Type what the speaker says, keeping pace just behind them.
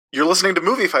You're listening to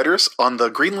Movie Fighters on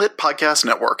the Greenlit Podcast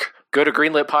Network. Go to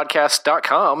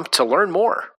greenlitpodcast.com to learn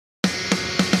more.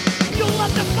 You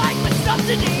love to fight with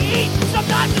something to eat.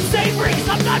 Sometimes it's savory,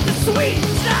 sometimes it's sweet.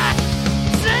 Snack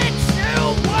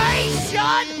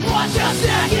situation. What's your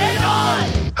snacking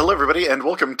on? Hello, everybody, and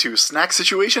welcome to Snack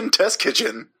Situation Test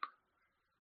Kitchen.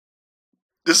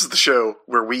 This is the show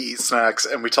where we eat snacks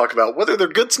and we talk about whether they're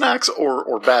good snacks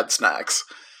or bad snacks.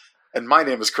 And my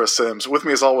name is Chris Sims. With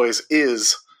me, as always,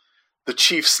 is the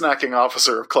Chief Snacking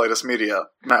Officer of Clytus Media,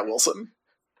 Matt Wilson.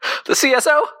 The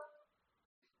CSO?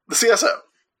 The CSO.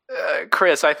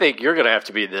 Chris, I think you're going to have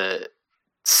to be the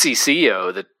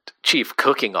CCO, the Chief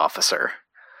Cooking Officer.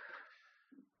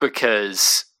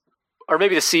 Or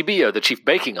maybe the CBO, the Chief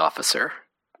Baking Officer.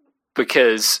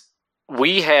 Because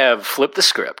we have flipped the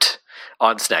script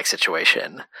on Snack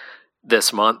Situation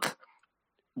this month.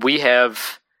 We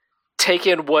have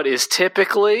taken what is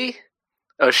typically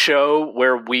a show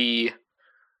where we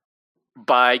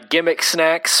buy gimmick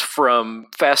snacks from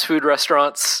fast food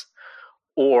restaurants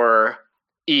or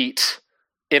eat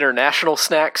international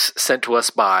snacks sent to us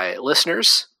by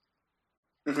listeners.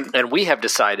 Mm-hmm. And we have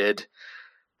decided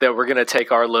that we're going to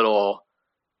take our little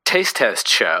taste test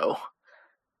show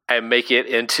and make it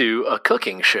into a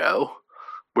cooking show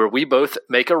where we both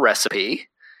make a recipe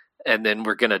and then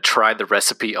we're going to try the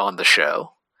recipe on the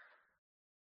show.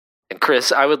 And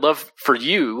Chris, I would love for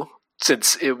you,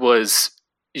 since it was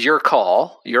your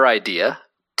call, your idea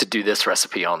to do this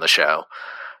recipe on the show,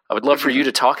 I would love for you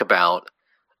to talk about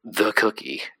the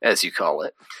cookie, as you call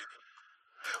it.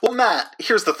 Well, Matt,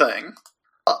 here's the thing.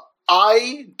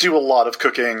 I do a lot of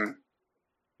cooking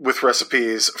with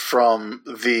recipes from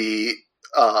the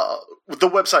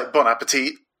website Bon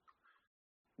Appetit,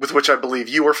 with which I believe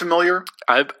you are familiar.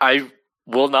 I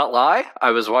will not lie.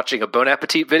 I was watching a Bon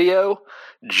Appetit video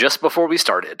just before we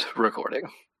started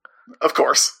recording. Of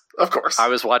course. I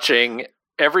was watching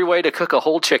Every Way to Cook a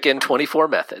Whole Chicken, 24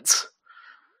 Methods.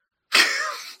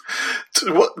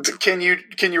 Can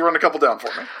you run a couple down for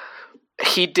me?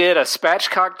 He did a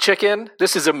spatchcock chicken.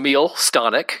 This is Emil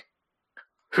Stonick,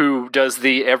 who does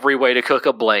the Every Way to Cook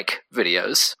a Blank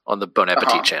videos on the Bon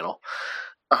Appetit channel.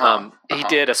 He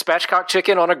did a spatchcock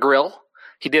chicken on a grill.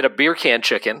 He did a beer can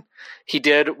chicken. He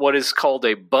did what is called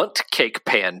a bundt cake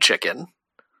pan chicken,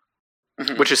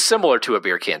 which is similar to a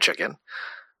beer can chicken.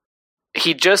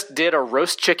 He just did a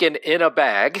roast chicken in a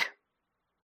bag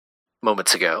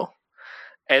moments ago.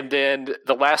 And then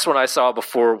the last one I saw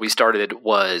before we started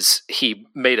was he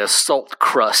made a salt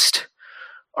crust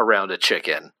around a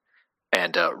chicken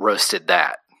and roasted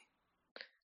that.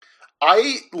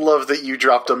 I love that you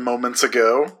dropped a moments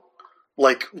ago,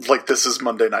 like this is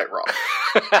Monday Night Raw.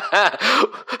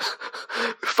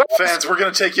 Fans, we're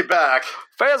going to take you back.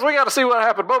 Fans, we got to see what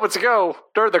happened moments ago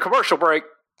during the commercial break.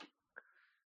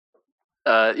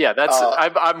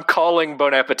 I'm calling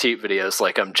Bon Appetit videos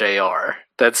like I'm JR.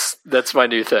 That's my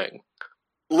new thing.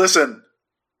 Listen,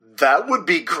 that would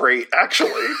be great,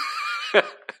 actually.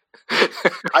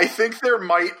 I think there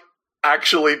might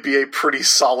actually be a pretty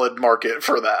solid market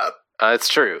for that. It's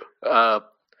true. Oh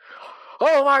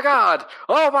my God!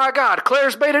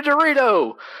 Claire's made a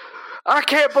Dorito. I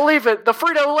can't believe it. The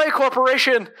Frito-Lay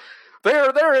Corporation,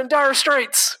 they're in dire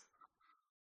straits.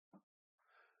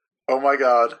 Oh my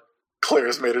God.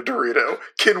 Claire's made a Dorito.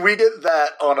 Can we get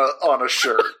that on a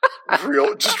shirt?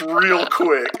 real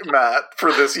quick, Matt,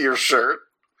 for this year's shirt.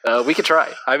 We could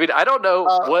try. I mean, I don't know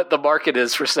what the market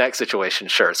is for Snack Situation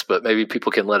shirts, but maybe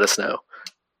people can let us know.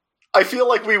 I feel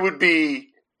like we would be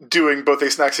doing both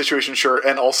a Snack Situation shirt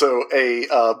and also a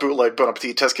bootleg Bon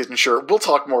Appetit Test Kitchen shirt. We'll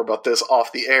talk more about this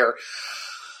off the air.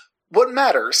 What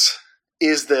matters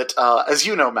is that, as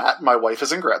you know, Matt, my wife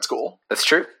is in grad school. That's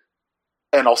true.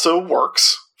 And also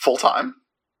works full-time.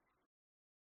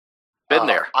 Been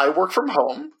there. I work from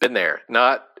home. Been there.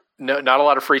 Not a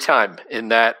lot of free time in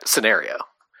that scenario.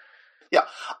 Yeah.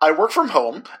 I work from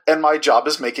home, and my job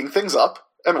is making things up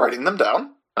and writing them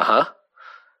down. Uh-huh.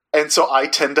 And so I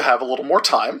tend to have a little more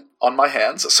time on my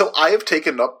hands. So I have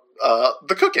taken up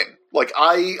the cooking. Like,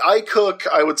 I cook,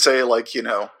 I would say, like,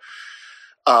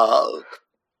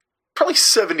 probably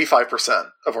 75%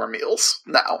 of our meals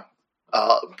now.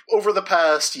 Over the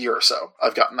past year or so,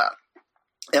 I've gotten that.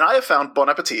 And I have found Bon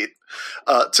Appetit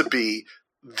to be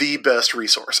the best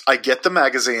resource. I get the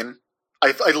magazine.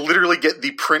 I literally get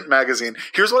the print magazine.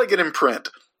 Here's what I get in print.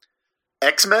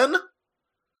 X-Men,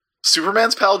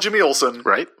 Superman's pal Jimmy Olsen,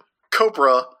 right?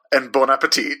 Cobra, and Bon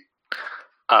Appetit.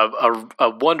 A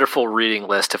wonderful reading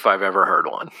list if I've ever heard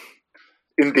one.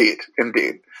 Indeed.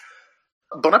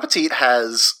 Bon Appetit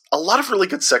has a lot of really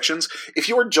good sections. If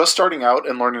you are just starting out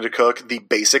and learning to cook, the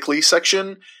Basically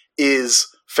section is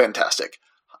fantastic.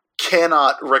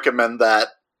 Cannot recommend that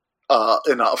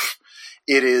enough.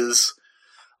 It is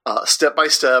step by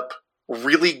step,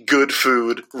 really good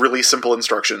food, really simple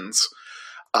instructions,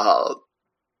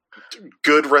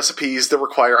 good recipes that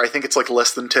require, I think it's like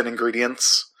less than 10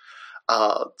 ingredients.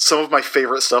 Some of my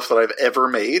favorite stuff that I've ever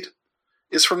made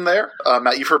is from there.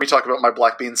 Matt, you've heard me talk about my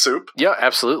black bean soup. Yeah,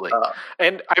 absolutely.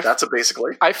 And that's it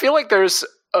basically. I feel like there's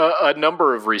a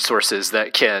number of resources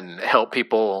that can help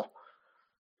people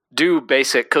do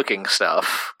basic cooking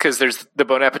stuff, because there's the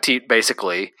Bon Appetit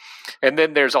basically, and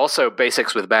then there's also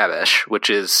Basics with Babish, which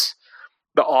is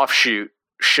the offshoot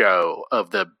show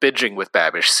of the Binging with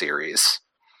Babish series,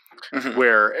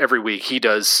 where every week he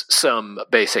does some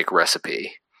basic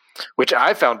recipe, which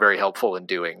I found very helpful in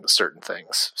doing certain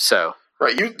things. So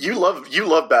right, you love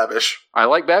Babish. I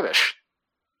like Babish.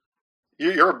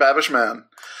 You're a Babish man.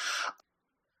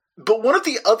 But one of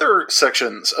the other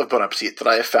sections of Bon Appetit that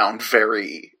I have found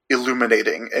very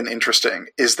illuminating and interesting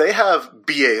is they have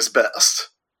BA's Best.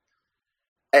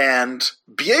 And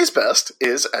BA's Best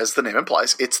is, as the name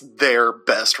implies, it's their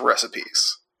best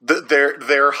recipes.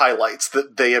 Their highlights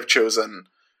that they have chosen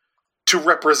to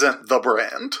represent the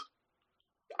brand.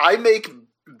 I make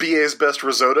BA's Best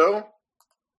risotto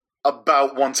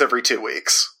about once every 2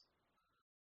 weeks.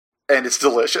 And it's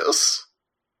delicious.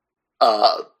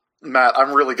 Matt,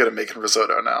 I'm really good at making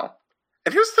risotto now.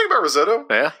 And here's the thing about risotto.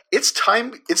 Yeah. It's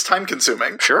time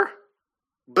consuming. Sure.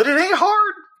 But it ain't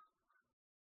hard.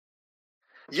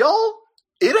 Y'all,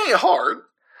 it ain't hard.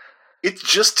 It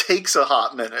just takes a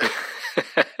hot minute.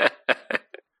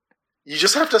 You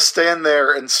just have to stand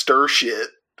there and stir shit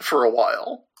for a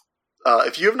while.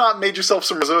 If you have not made yourself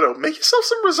some risotto, make yourself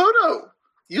some risotto.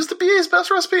 Use the BA's Best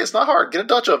recipe. It's not hard. Get a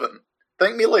Dutch oven.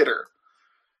 Thank me later.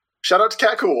 Shout out to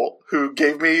Cat Cool, who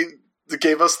gave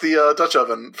us the Dutch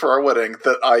oven for our wedding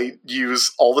that I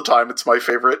use all the time. It's my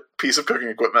favorite piece of cooking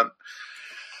equipment.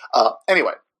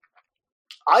 Anyway,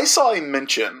 I saw a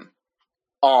mention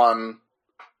on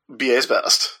BA's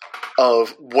Best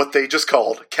of what they just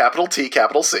called capital T,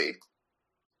 capital C,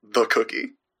 the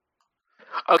cookie.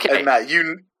 Okay. And Matt,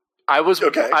 I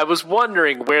was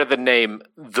wondering where the name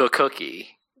the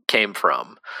cookie came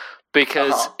from,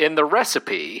 because in the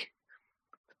recipe,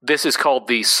 this is called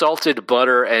the salted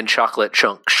butter and chocolate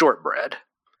chunk shortbread.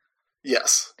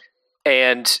 Yes.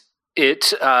 And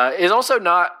it is also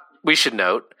not, we should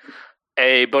note,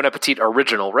 a Bon Appetit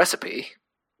original recipe.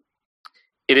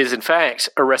 It is, in fact,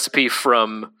 a recipe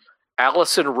from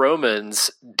Alison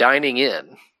Roman's Dining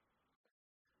In.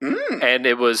 And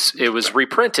it was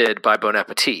reprinted by Bon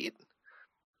Appetit.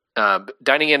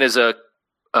 Dining In is a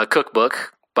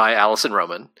cookbook by Alison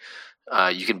Roman.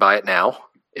 You can buy it now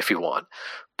if you want.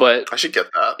 But I should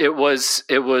get that. It was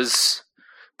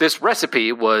this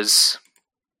recipe was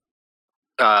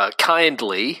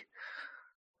kindly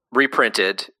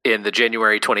reprinted in the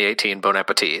January 2018 Bon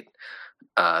Appetit,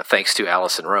 thanks to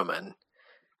Alison Roman.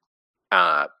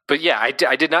 But yeah, I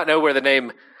did not know where the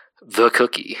name The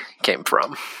Cookie came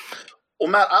from. Well,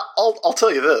 Matt, I'll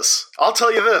tell you this.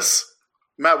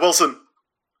 Matt Wilson,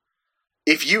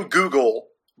 if you Google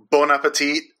Bon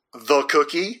Appetit The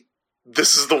Cookie,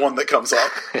 this is the one that comes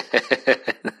up.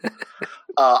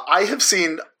 I have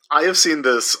seen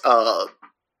this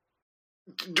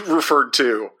referred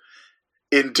to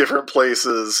in different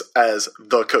places as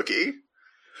The Cookie.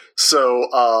 So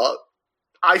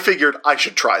I figured I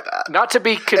should try that. Not to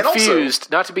be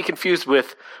confused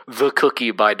with The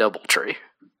Cookie by Doubletree.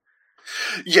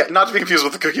 Yeah, not to be confused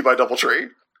with The Cookie by Doubletree.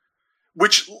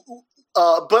 Which,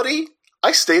 buddy,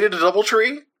 I stayed at a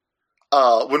Doubletree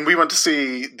when we went to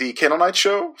see the Candle Night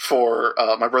show for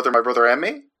my brother and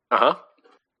me. Uh-huh.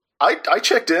 I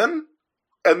checked in,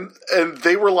 and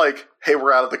they were like, "Hey,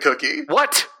 we're out of the cookie."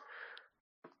 What?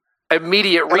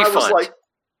 Immediate refund. I was like,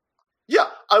 yeah,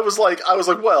 I was like,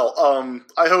 well,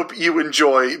 I hope you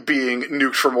enjoy being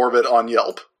nuked from orbit on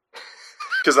Yelp,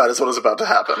 because that is what is about to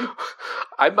happen.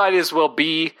 I might as well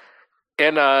be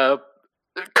in a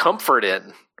Comfort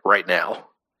Inn right now.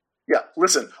 Yeah,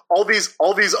 listen, all these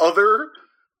other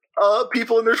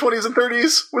people in their 20s and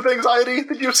 30s with anxiety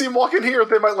that you've seen walk in here,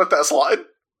 they might let that slide.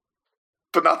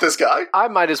 But not this guy. I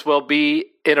might as well be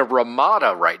in a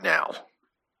Ramada right now.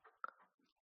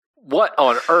 What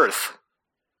on earth?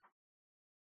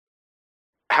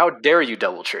 How dare you,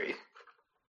 Doubletree?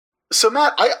 So,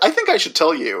 Matt, I think I should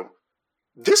tell you,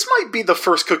 this might be the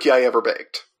first cookie I ever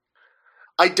baked.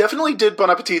 I definitely did Bon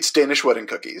Appetit's Danish wedding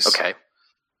cookies. Okay.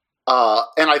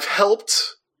 And I've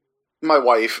helped my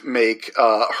wife make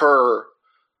her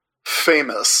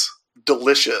famous,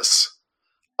 delicious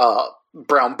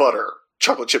brown butter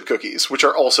chocolate chip cookies, which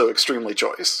are also extremely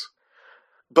choice.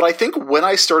 But I think when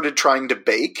I started trying to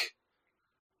bake,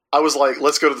 I was like,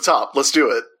 let's go to the top. Let's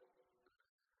do it.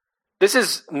 This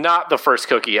is not the first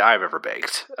cookie I've ever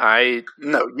baked.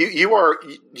 No,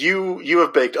 you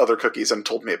have baked other cookies and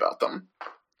told me about them.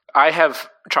 I have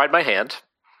tried my hand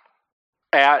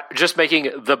at just making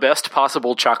the best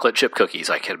possible chocolate chip cookies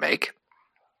I can make,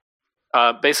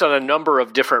 based on a number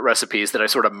of different recipes that I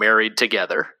sort of married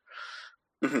together.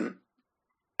 Mm-hmm.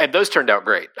 And those turned out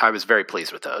great. I was very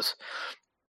pleased with those.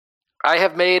 I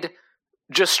have made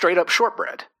just straight up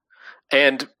shortbread.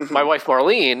 And my wife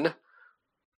Marlene,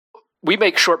 we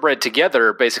make shortbread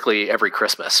together basically every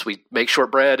Christmas. We make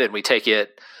shortbread and we take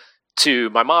it to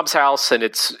my mom's house, and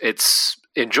it's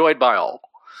enjoyed by all.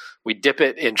 We dip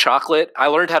it in chocolate. I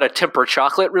learned how to temper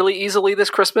chocolate really easily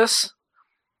this Christmas,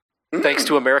 thanks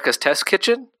to America's Test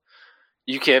Kitchen.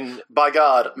 You can... By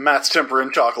God, Matt's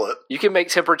tempering chocolate. You can make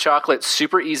tempered chocolate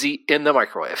super easy in the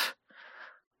microwave.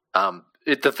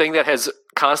 The thing that has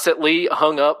constantly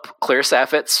hung up Claire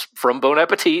Saffitz from Bon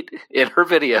Appetit in her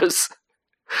videos.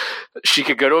 She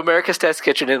could go to America's Test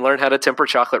Kitchen and learn how to temper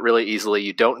chocolate really easily.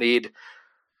 You don't need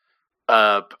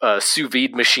a sous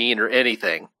vide machine or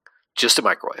anything. Just a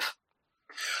microwave.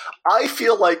 I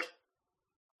feel like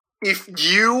if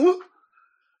you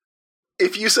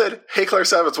said, hey, Claire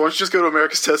Saffitz, why don't you just go to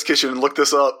America's Test Kitchen and look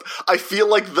this up? I feel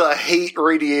like the hate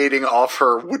radiating off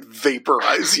her would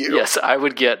vaporize you. Yes, I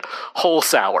would get whole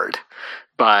soured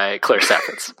by Claire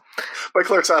Saffitz. By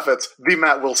Claire Saffitz, the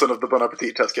Matt Wilson of the Bon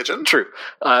Appetit Test Kitchen. True.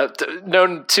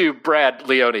 Known to Brad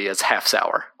Leone as Half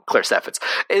Sour. Claire Saffitz.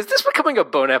 Is this becoming a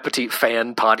Bon Appetit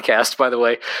fan podcast, by the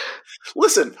way?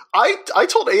 Listen, I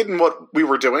told Aiden what we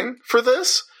were doing for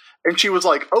this, and she was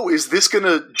like, oh, is this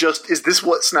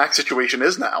what Snack Situation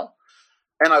is now?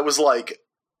 And I was like,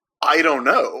 I don't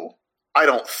know. I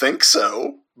don't think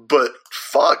so, but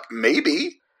fuck,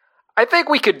 maybe. I think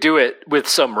we could do it with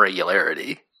some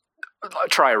regularity.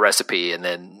 Try a recipe and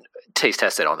then taste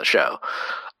test it on the show.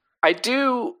 I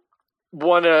do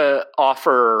want to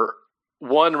offer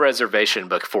one reservation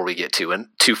before we get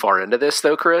too far into this,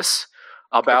 though, Chris,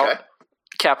 about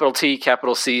capital T,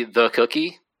 capital C, the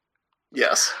cookie.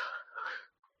 Yes.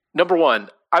 Number one,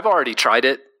 I've already tried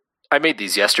it. I made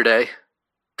these yesterday,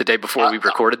 the day before we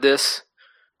recorded this.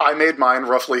 I made mine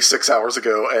roughly 6 hours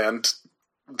ago, and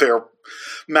there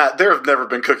have never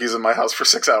been cookies in my house for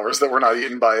 6 hours that were not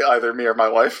eaten by either me or my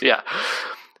wife. Yeah.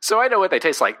 So I know what they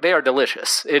taste like. They are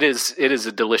delicious. It is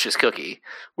a delicious cookie.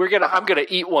 I'm gonna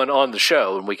eat one on the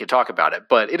show and we can talk about it.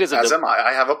 But it is as am I.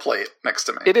 I have a plate next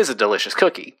to me. It is a delicious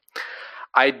cookie.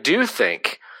 I do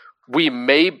think we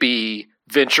may be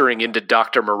venturing into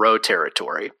Dr. Moreau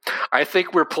territory. I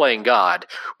think we're playing God.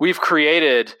 We've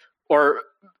created, or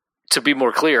to be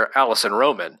more clear, Alison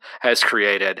Roman has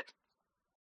created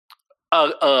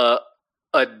a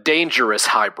dangerous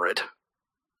hybrid.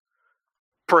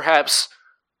 Perhaps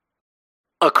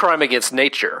a crime against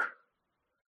nature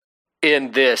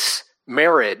in this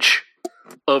marriage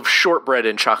of shortbread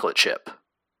and chocolate chip.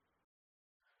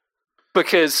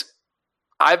 Because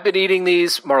I've been eating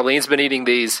these, Marlene's been eating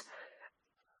these,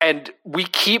 and we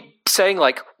keep saying,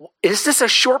 like, is this a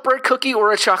shortbread cookie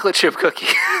or a chocolate chip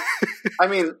cookie? I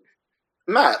mean,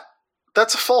 Matt,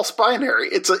 that's a false binary.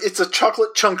 It's a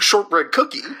chocolate chunk shortbread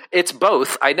cookie. It's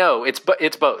both. I know. It's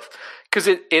both. Because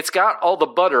it's got all the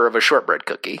butter of a shortbread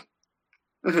cookie.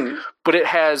 Mm-hmm. But it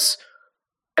has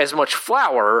as much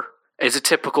flour as a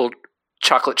typical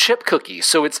chocolate chip cookie.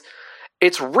 So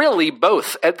it's really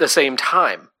both at the same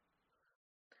time.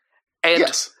 And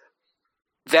yes.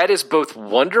 That is both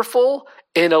wonderful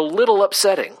and a little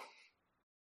upsetting.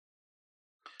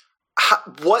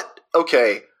 What?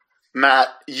 Okay, Matt,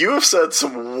 you have said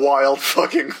some wild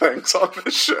fucking things on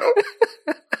this show.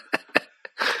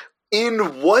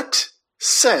 In what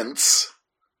sense,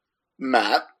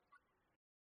 Matt,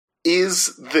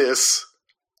 is this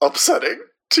upsetting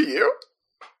to you?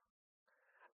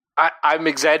 I'm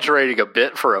exaggerating a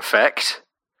bit for effect.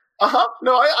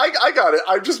 No, I got it.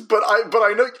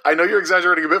 I know you're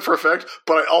exaggerating a bit for effect,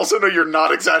 but I also know you're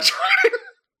not exaggerating.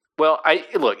 Well,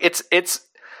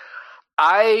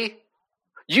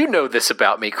 you know this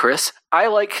about me, Chris. I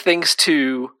like things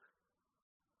to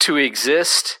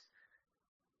exist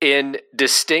in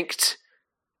distinct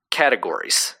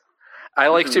categories. I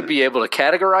like to be able to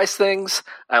categorize things.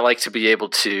 I like to be able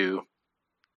to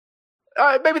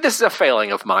maybe this is a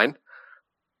failing of mine.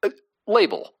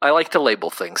 Label. I like to label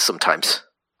things sometimes.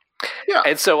 Yeah.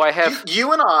 And so I have...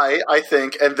 You and I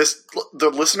think, and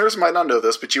the listeners might not know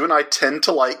this, but you and I tend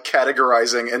to like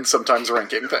categorizing and sometimes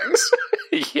ranking things.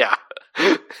 Yeah.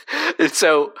 And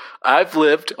so I've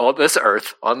lived on this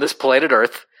earth, on this planet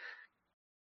Earth,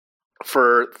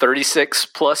 for 36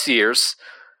 plus years,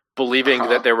 believing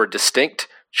that there were distinct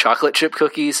chocolate chip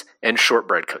cookies and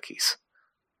shortbread cookies.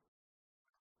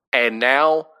 And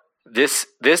now this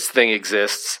thing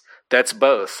exists that's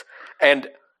both. And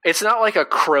it's not like a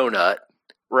cronut,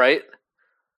 right?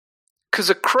 Because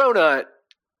a cronut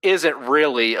isn't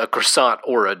really a croissant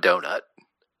or a donut.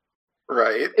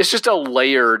 Right. It's just a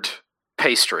layered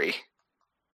pastry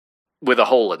with a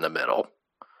hole in the middle.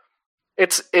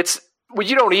 It's well,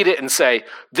 you don't eat it and say,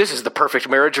 this is the perfect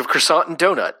marriage of croissant and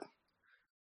donut.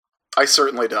 I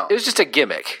certainly don't. It's just a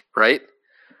gimmick, right?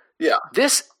 Yeah.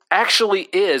 This actually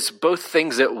is both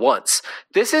things at once.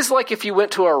 This is like if you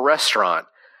went to a restaurant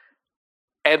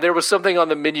and there was something on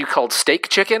the menu called steak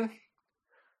chicken,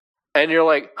 and you're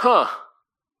like, huh,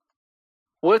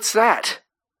 what's that?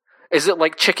 Is it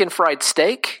like chicken fried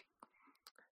steak?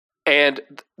 And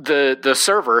the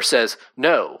server says,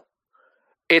 no,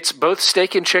 it's both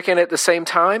steak and chicken at the same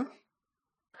time.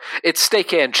 It's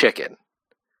steak and chicken.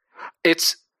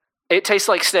 It tastes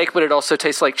like steak, but it also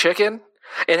tastes like chicken.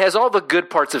 It has all the good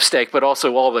parts of steak, but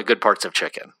also all the good parts of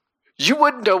chicken. You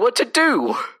wouldn't know what to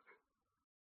do.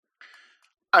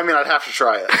 I mean, I'd have to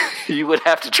try it. You would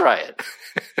have to try it.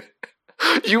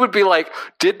 You would be like,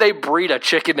 did they breed a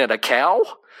chicken and a cow?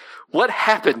 What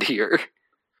happened here?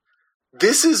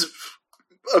 This is...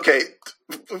 Okay,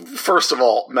 first of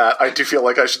all, Matt, I do feel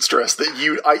like I should stress that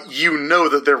you know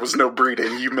that there was no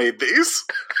breeding. You made these.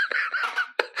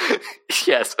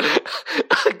 Yes.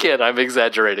 Again, I'm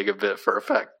exaggerating a bit for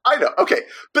effect. I know. Okay.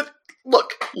 But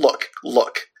look.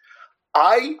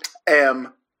 I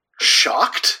am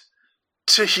shocked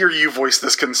to hear you voice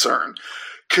this concern.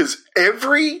 Because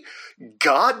every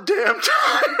goddamn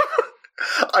time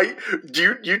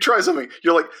you try something,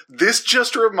 you're like, this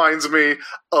just reminds me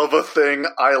of a thing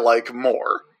I like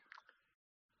more.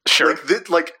 Sure.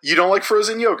 Like you don't like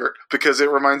frozen yogurt because it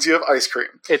reminds you of ice cream.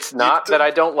 It's not that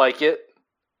I don't like it.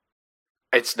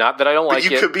 It's not that I don't like it.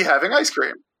 But you could be having ice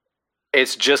cream.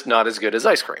 It's just not as good as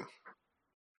ice cream.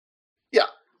 Yeah.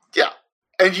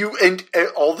 And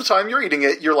all the time you're eating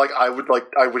it, you're like, I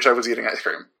wish I was eating ice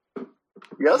cream.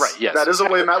 Yes, right, yes. That is the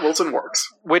way Matt Wilson works.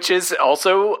 Which is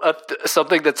also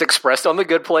something that's expressed on The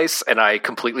Good Place, and I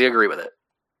completely agree with it.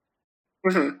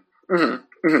 Mm-hmm.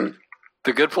 Mm-hmm. Mm-hmm.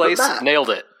 The Good Place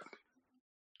nailed it.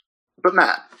 But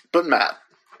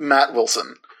Matt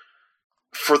Wilson,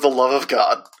 for the love of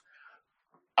God,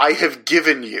 I have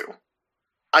given you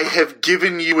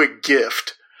a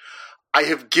gift. I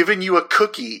have given you a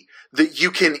cookie that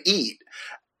you can eat.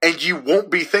 And you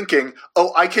won't be thinking,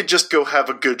 oh, I could just go have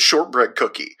a good shortbread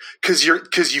cookie because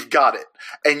you've got it.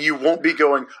 And you won't be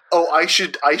going, oh, I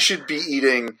should be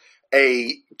eating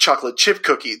a chocolate chip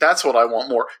cookie. That's what I want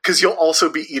more, because you'll also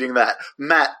be eating that.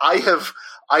 Matt, I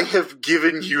have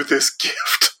given you this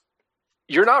gift.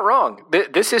 You're not wrong.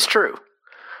 This is true.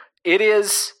 It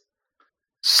is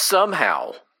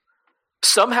somehow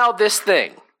this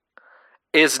thing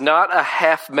is not a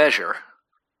half measure.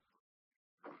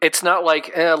 It's not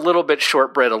like a little bit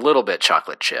shortbread, a little bit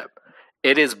chocolate chip.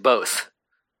 It is both.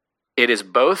 It is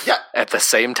both at the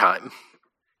same time.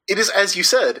 It is, as you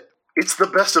said, it's the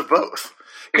best of both.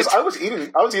 Because I was eating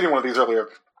one of these earlier,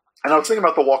 and I was thinking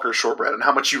about the Walker's shortbread and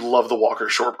how much you love the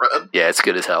Walker's shortbread. Yeah, it's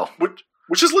good as hell.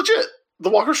 Which is legit.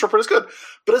 The Walker's shortbread is good.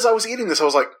 But as I was eating this, I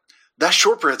was like, that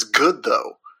shortbread's good,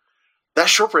 though. That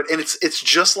shortbread, and it's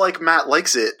just like Matt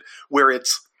likes it, where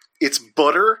it's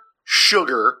butter,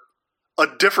 sugar, a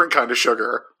different kind of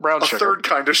sugar, brown sugar, a third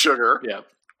kind of sugar, yeah,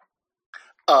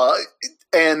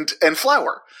 and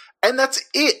flour, and that's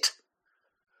it.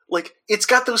 Like, it's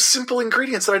got those simple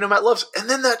ingredients that I know Matt loves, and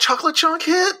then that chocolate chunk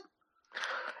hit.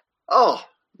 Oh,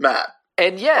 Matt,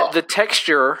 and yet the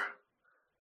texture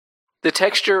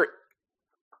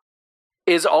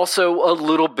is also a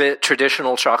little bit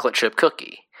traditional chocolate chip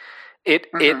cookie. It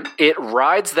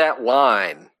rides that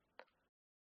line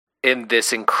in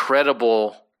this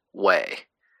incredible way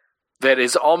that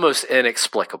is almost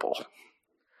inexplicable.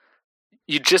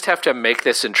 You just have to make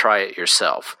this and try it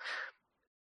yourself.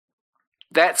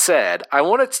 That said, I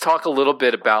wanted to talk a little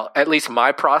bit about at least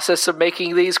my process of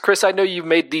making these. Chris, I know you've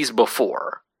made these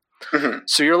before,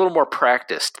 so you're a little more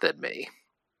practiced than me.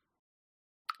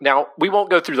 Now, we won't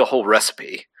go through the whole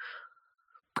recipe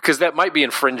because that might be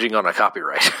infringing on a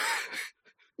copyright.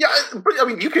 Yeah, but I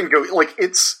mean, you can go, like,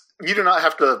 you do not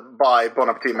have to buy Bon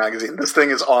Appetit magazine. This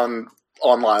thing is online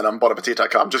on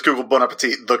bonappetit.com. Just Google Bon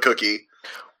Appetit, the cookie,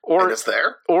 and it's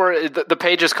there. Or the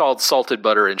page is called Salted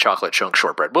Butter and Chocolate Chunk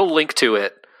Shortbread. We'll link to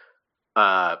it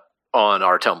on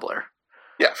our Tumblr.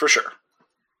 Yeah, for sure.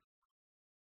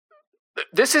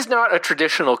 this is not a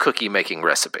traditional cookie making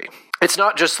recipe. It's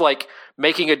not just like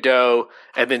making a dough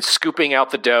and then scooping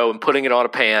out the dough and putting it on a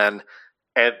pan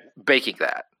and baking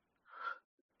that.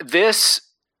 This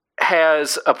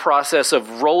has a process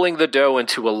of rolling the dough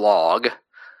into a log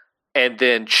and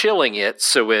then chilling it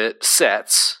so it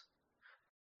sets,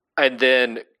 and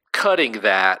then cutting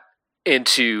that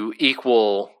into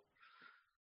equal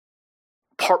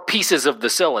pieces of the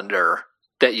cylinder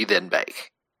that you then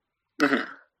bake. Mm-hmm.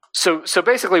 So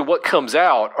basically what comes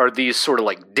out are these sort of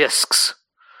like discs.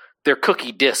 They're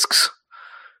cookie discs.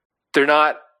 They're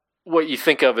not what you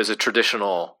think of as a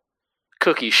traditional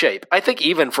cookie shape. I think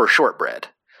even for shortbread.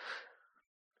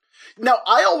 Now,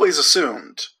 I always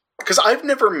assumed, because I've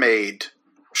never made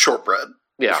shortbread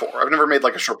before. I've never made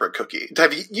like a shortbread cookie.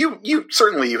 Have you? You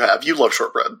certainly you have. You love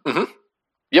shortbread. Mm-hmm.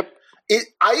 Yep.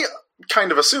 I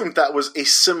kind of assumed that was a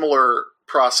similar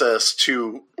process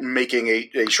to making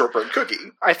a shortbread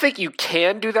cookie. I think you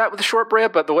can do that with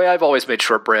shortbread, but the way I've always made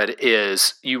shortbread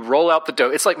is you roll out the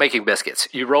dough. It's like making biscuits.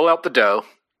 You roll out the dough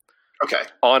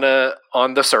on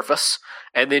the surface,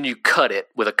 and then you cut it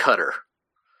with a cutter,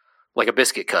 like a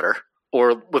biscuit cutter,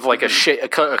 or with like a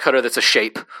cutter that's a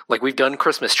shape, like we've done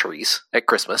Christmas trees at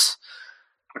Christmas.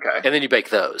 Okay. And then you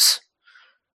bake those.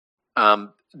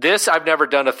 This, I've never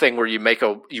done a thing where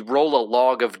you roll a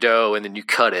log of dough and then you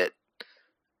cut it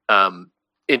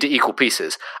into equal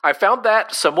pieces. I found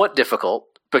that somewhat difficult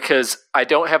because I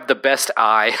don't have the best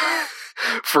eye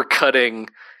for cutting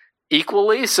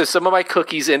equally. So some of my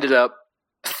cookies ended up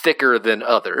thicker than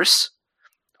others,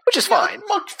 which is fine.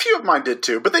 A few of mine did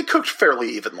too, but they cooked fairly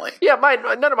evenly. Yeah,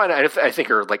 none of mine I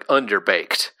think are like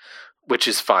underbaked, which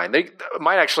is fine.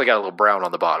 Mine actually got a little brown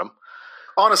on the bottom.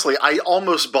 Honestly, I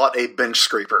almost bought a bench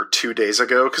scraper 2 days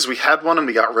ago because we had one and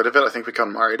we got rid of it. I think we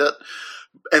unmarried it.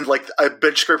 And like a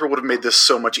bench scraper would have made this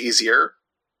so much easier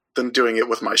than doing it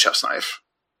with my chef's knife.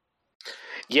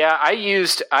 Yeah, I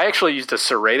actually used a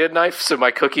serrated knife, so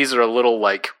my cookies are a little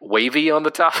like wavy on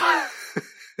the top.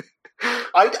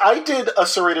 I did a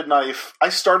serrated knife. I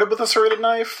started with a serrated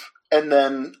knife, and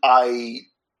then I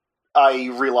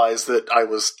realized that I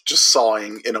was just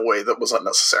sawing in a way that was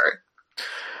unnecessary.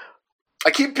 I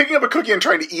keep picking up a cookie and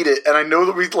trying to eat it, and I know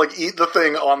that we like eat the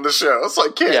thing on the show, so I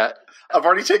can't. Yeah. I've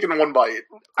already taken one bite.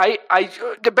 I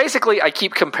basically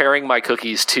keep comparing my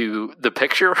cookies to the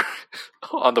picture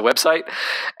on the website,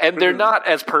 and they're not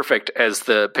as perfect as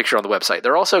the picture on the website.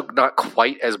 They're also not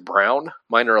quite as brown.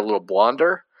 Mine are a little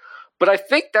blonder, but I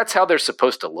think that's how they're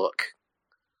supposed to look.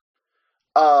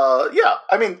 Yeah.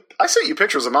 I mean, I sent you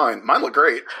pictures of mine. Mine look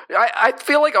great. I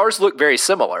feel like ours look very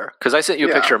similar because I sent you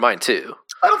a picture of mine too.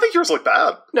 I don't think yours look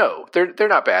bad. No, they're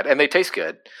not bad, and they taste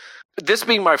good. This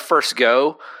being my first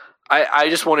go, I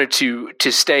just wanted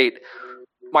to state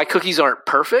my cookies aren't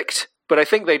perfect, but I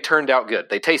think they turned out good.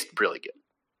 They taste really good.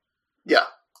 Yeah.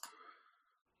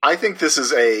 I think this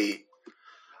is a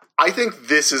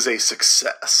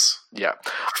success. Yeah.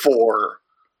 For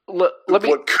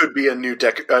what could be a new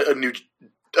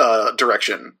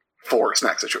direction for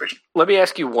Snack Situation. Let me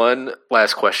ask you one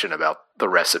last question about the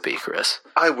recipe, Chris.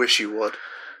 I wish you would.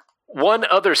 One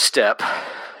other step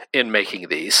in making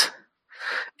these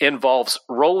involves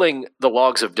rolling the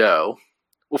logs of dough.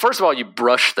 Well, first of all, you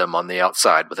brush them on the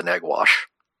outside with an egg wash.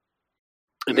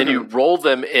 And then you roll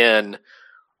them in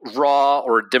raw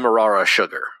or demerara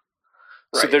sugar.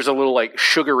 Right. So there's a little like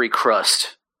sugary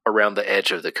crust around the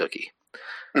edge of the cookie.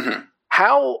 Mm-hmm.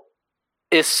 How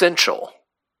essential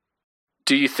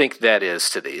do you think that is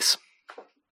to these?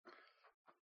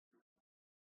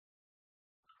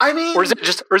 I mean, or is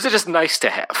it just nice to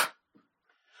have?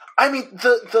 I mean,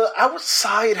 the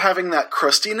outside having that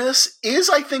crustiness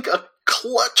is, I think, a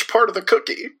clutch part of the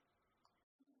cookie.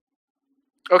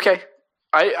 Okay.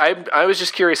 I was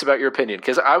just curious about your opinion,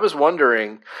 because I was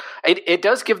wondering, it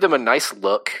does give them a nice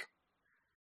look.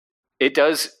 It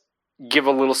does give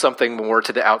a little something more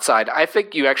to the outside. I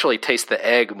think you actually taste the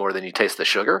egg more than you taste the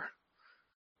sugar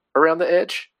around the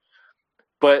edge.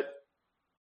 But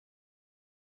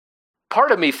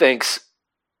part of me thinks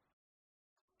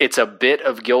it's a bit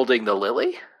of gilding the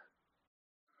lily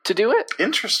to do it.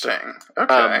 Interesting.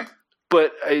 Okay.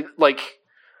 But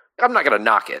I'm not going to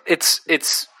knock it.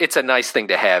 It's a nice thing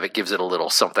to have. It gives it a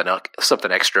little something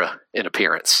extra in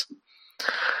appearance.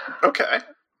 Okay.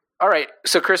 All right.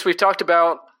 So, Chris, we've talked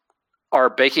about our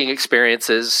baking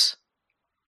experiences.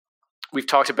 We've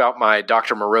talked about my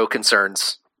Dr. Moreau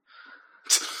concerns.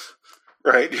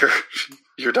 Right.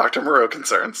 Your Dr. Moreau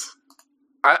concerns.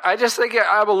 I just think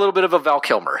I'm a little bit of a Val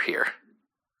Kilmer here.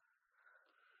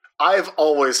 I've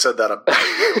always said that about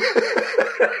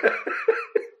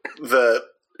you. That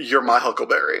you're my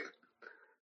Huckleberry.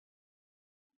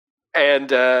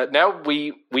 And now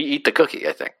we eat the cookie,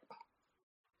 I think.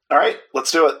 All right,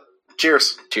 let's do it.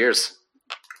 Cheers. Cheers.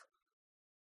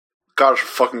 God, it's a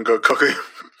fucking good cookie.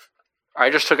 I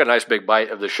just took a nice big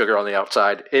bite of the sugar on the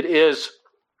outside. It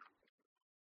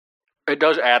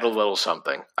does add a little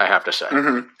something, I have to say.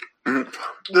 Mm-hmm.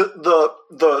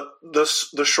 Mm-hmm.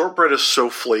 The shortbread is so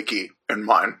flaky in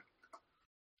mine.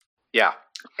 Yeah.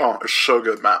 Oh, it's so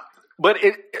good, Matt. But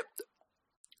it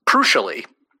crucially,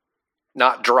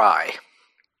 not dry.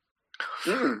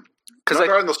 Not Because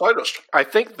dry in the slightest. I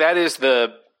think that is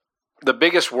the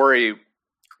biggest worry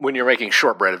when you're making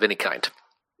shortbread of any kind,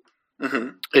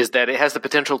 is that it has the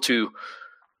potential to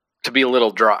be a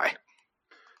little dry.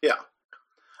 Yeah.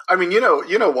 I mean, you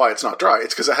know why it's not dry.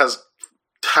 It's because it has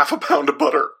half a pound of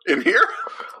butter in here.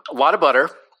 A lot of butter.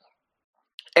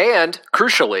 And,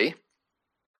 crucially,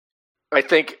 I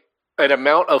think an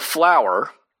amount of flour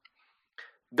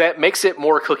that makes it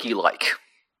more cookie-like.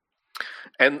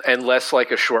 And less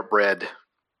like a shortbread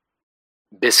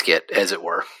biscuit, as it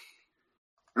were.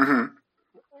 Mm-hmm.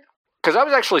 Because I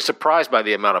was actually surprised by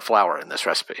the amount of flour in this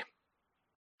recipe.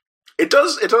 It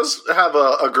does have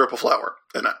a grip of flour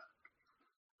in it.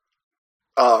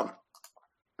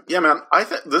 Yeah, man, I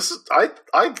think this is I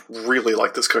really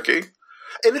like this cookie,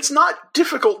 and it's not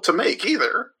difficult to make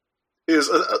either. Is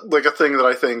like a thing that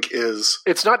I think is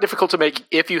It's not difficult to make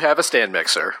if you have a stand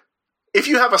mixer. if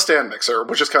you have a stand mixer,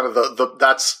 which is kind of the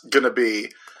that's going to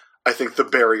be, I think, the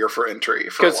barrier for entry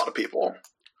for a lot of people.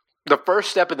 The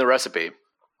first step in the recipe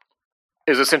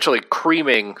is essentially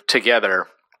creaming together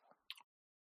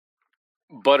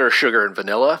butter, sugar, and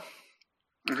vanilla.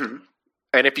 Mm-hmm.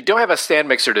 And if you don't have a stand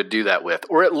mixer to do that with,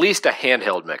 or at least a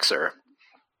handheld mixer,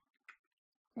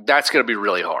 that's going to be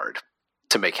really hard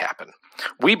to make happen.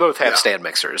 We both have stand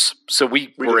mixers, so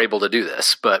we were able to do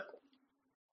this. But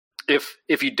if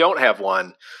you don't have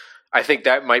one, I think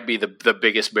that might be the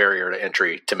biggest barrier to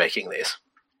entry to making these.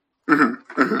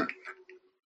 Mm-hmm. Mm-hmm.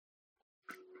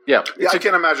 Yeah. I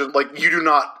can imagine, like, you do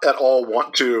not at all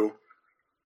want to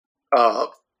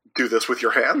do this with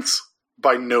your hands.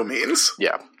 By no means.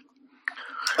 Yeah.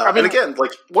 I mean, and again,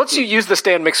 like... Once you use the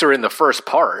stand mixer in the first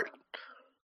part,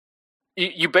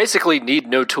 you basically need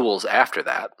no tools after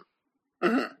that.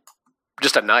 Mm-hmm.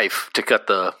 Just a knife to cut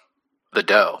the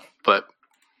dough. But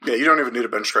yeah, you don't even need a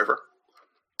bench scraper.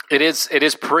 It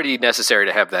is pretty necessary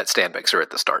to have that stand mixer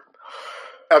at the start.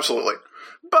 Absolutely.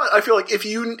 But I feel like if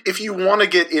you want to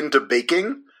get into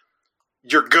baking,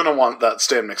 you're gonna want that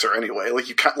stand mixer anyway. Like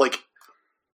you can't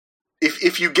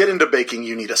if you get into baking,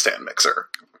 you need a stand mixer.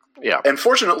 Yeah. And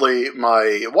fortunately,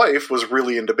 my wife was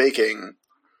really into baking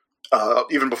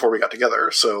even before we got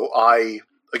together. So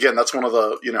that's one of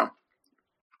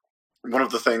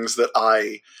the things that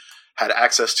I had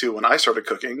access to when I started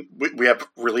cooking. We have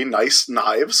really nice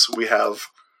knives. We have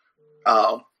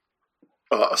a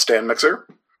stand mixer.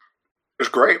 It's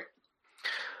great.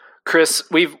 Chris,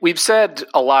 we've said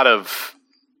a lot of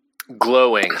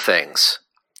glowing things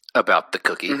about the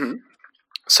cookie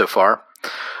so far.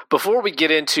 Before we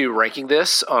get into ranking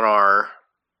this on our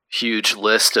huge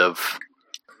list of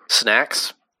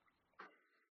snacks,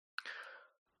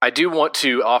 I do want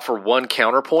to offer one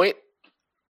counterpoint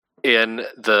in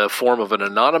the form of an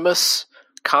anonymous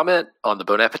comment on the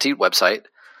Bon Appetit website.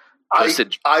 I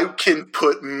can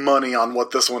put money on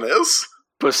what this one is.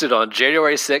 Posted on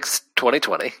January 6th,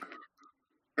 2020.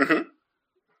 Mm-hmm.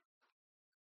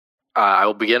 I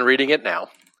will begin reading it now.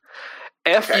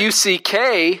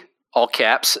 F-U-C-K, all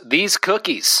caps, these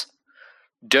cookies.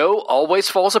 Dough always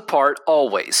falls apart,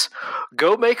 always.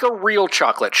 Go make a real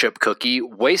chocolate chip cookie,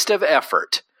 waste of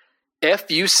effort.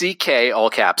 F-U-C-K,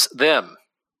 all caps, them.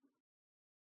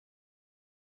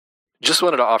 Just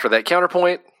wanted to offer that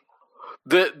counterpoint.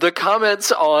 The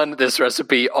comments on this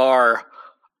recipe are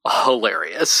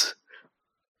hilarious.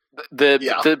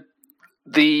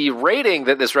 The rating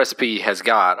that this recipe has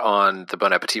got on the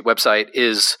Bon Appetit website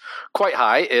is quite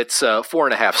high. It's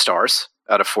 4.5 stars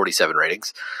out of 47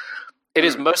 ratings. It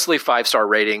is mostly 5-star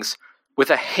ratings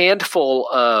with a handful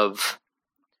of...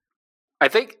 I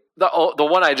think the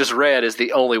one I just read is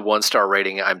the only 1-star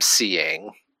rating I'm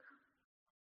seeing.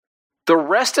 The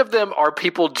rest of them are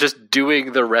people just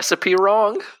doing the recipe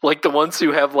wrong. Like the ones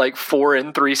who have like 4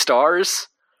 and 3 stars.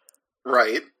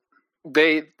 Right.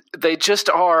 They just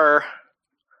are...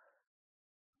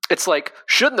 It's like,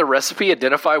 shouldn't the recipe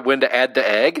identify when to add the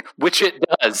egg? Which it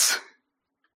does.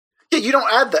 Yeah, you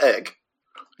don't add the egg.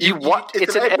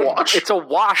 It's an egg wash. It's a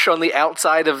wash on the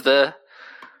outside of the...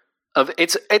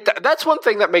 That's one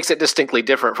thing that makes it distinctly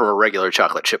different from a regular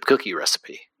chocolate chip cookie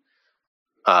recipe.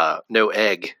 No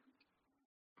egg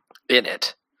in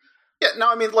it. Yeah, no,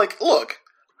 I mean, like, look,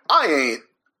 I ain't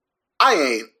I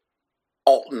ain't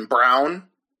Alton Brown,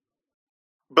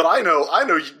 but I know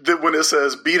that when it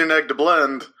says beat an egg to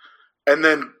blend, and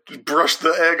then brush the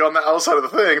egg on the outside of the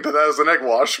thing, that is an egg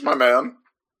wash, my man.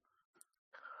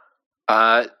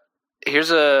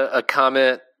 Here's a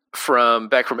comment from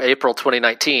April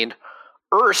 2019.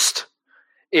 Erst,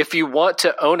 if you don't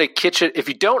own a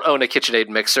KitchenAid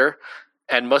mixer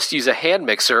and must use a hand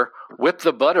mixer, whip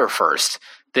the butter first,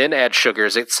 then add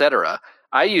sugars, etc.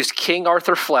 I used King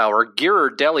Arthur flour,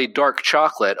 Ghirardelli dark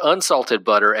chocolate, unsalted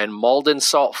butter, and Malden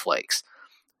salt flakes.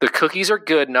 The cookies are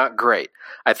good, not great.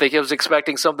 I think I was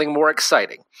expecting something more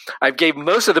exciting. I gave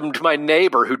most of them to my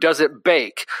neighbor who doesn't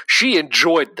bake. She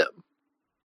enjoyed them.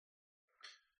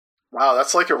 Wow,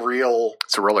 that's like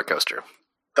It's a roller coaster.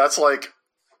 That's like,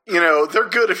 they're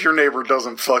good if your neighbor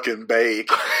doesn't fucking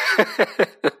bake.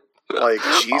 Like,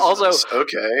 Jesus. Also,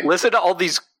 okay. Listen to all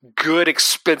these good,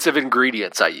 expensive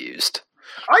ingredients I used.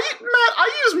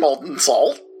 I use molten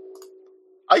salt.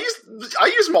 I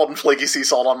use molten flaky sea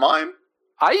salt on mine.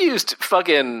 I used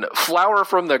fucking flour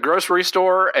from the grocery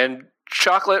store and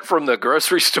chocolate from the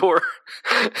grocery store.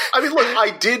 I mean, look, I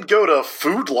did go to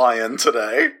Food Lion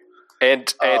today.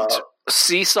 And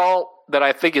sea salt that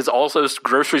I think is also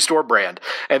grocery store brand.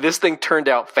 And this thing turned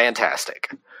out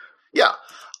fantastic. Yeah.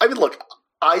 I mean, look,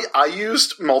 I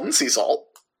used molten sea salt.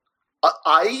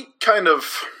 I kind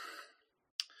of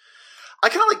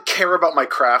like care about my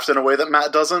craft in a way that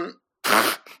Matt doesn't.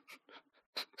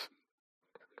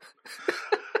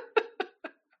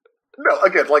 No,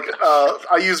 again, like,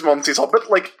 I use molten sea salt,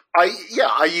 but like,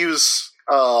 I use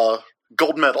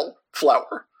gold medal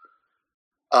flour.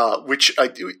 Which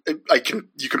you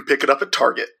can pick it up at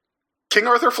Target. King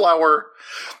Arthur flour.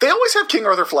 They always have King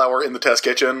Arthur flour in the test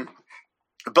kitchen,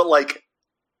 but like,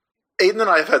 Aiden and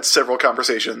I have had several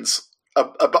conversations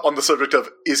on the subject of,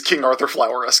 is King Arthur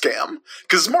flour a scam?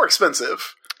 Because it's more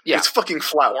expensive. Yeah. It's fucking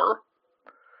flour.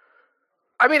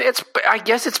 I mean, I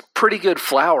guess it's pretty good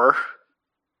flour.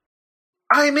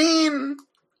 I mean,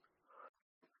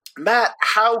 Matt,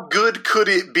 how good could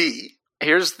it be?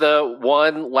 Here's the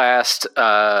one last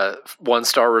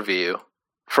 1-star review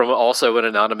from also an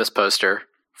anonymous poster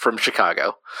from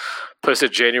Chicago,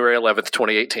 posted January 11th,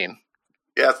 2018.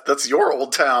 Yeah, that's your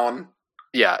old town.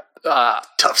 Yeah.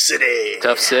 Tough city.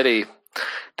 Tough city.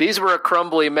 These were a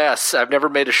crumbly mess. I've never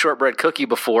made a shortbread cookie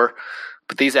before,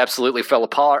 but these absolutely fell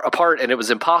apart, and it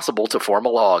was impossible to form a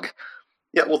log.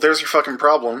 Yeah, well, there's your fucking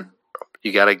problem.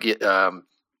 You gotta get... they're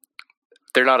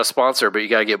not a sponsor, but you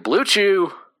gotta get Blue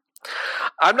Chew.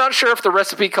 I'm not sure if the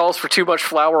recipe calls for too much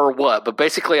flour or what, but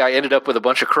basically I ended up with a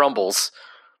bunch of crumbles.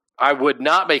 I would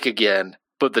not make again,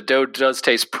 but the dough does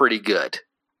taste pretty good.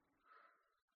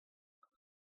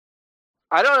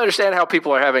 I don't understand how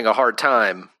people are having a hard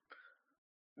time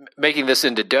making this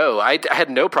into dough. I had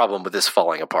no problem with this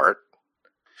falling apart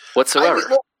whatsoever.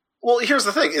 Well, here's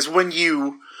the thing, is when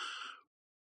you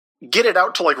get it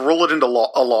out to like roll it into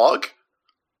a log,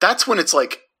 that's when it's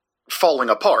like falling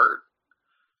apart.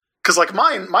 Because like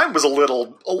mine was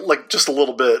just a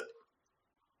little bit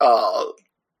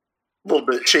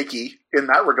shaky in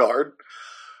that regard,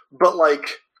 but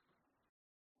like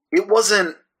it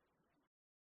wasn't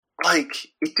like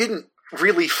it didn't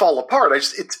really fall apart.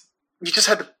 You just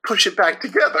had to push it back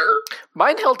together.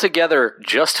 Mine held together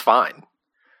just fine.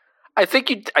 I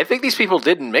think these people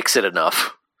didn't mix it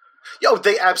enough. Yo,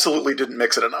 they absolutely didn't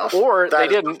mix it enough. Or they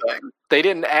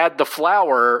didn't add the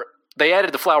flour. They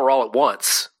added the flour all at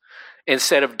once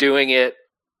instead of doing it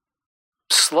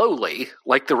slowly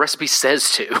like the recipe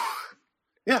says to.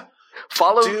 Yeah.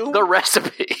 Follow the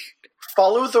recipe.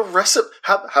 Follow the recipe.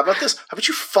 How about this? How about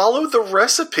you follow the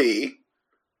recipe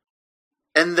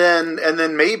and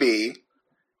then maybe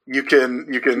you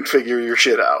can figure your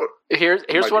shit out.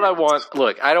 Here's what I want.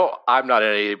 Look, I'm not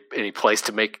in any place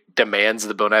to make demands of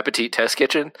the Bon Appetit test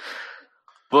kitchen.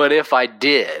 But if I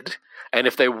did, and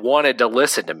if they wanted to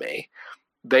listen to me,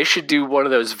 they should do one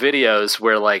of those videos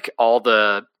where like all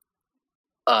the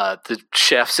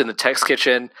chefs in the test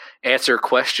kitchen answer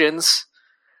questions,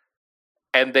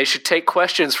 and they should take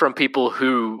questions from people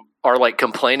who are like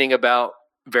complaining about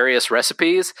various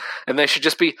recipes, and they should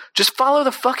just follow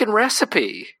the fucking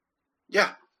recipe.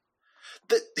 Yeah.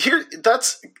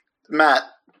 That's Matt.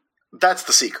 That's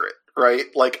the secret, right?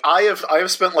 Like I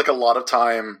have spent like a lot of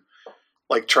time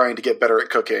like trying to get better at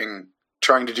cooking,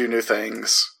 trying to do new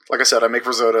things. Like I said, I make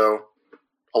risotto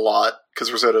a lot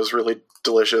because risotto is really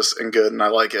delicious and good, and I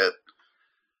like it.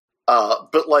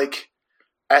 But like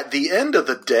at the end of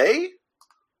the day,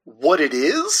 what it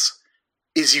is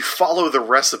you follow the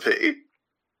recipe.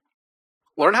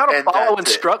 Learn how to follow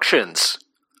instructions.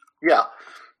 Yeah.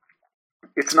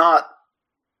 It's not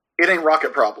It ain't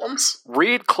rocket problems.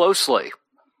 Read closely.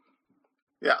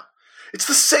 Yeah. It's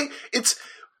the same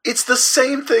it's the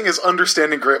same thing as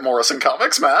understanding Grant Morrison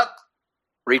comics, Matt.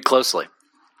 Read closely.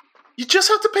 You just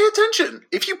have to pay attention.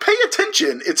 If you pay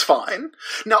attention, it's fine.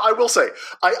 Now, I will say,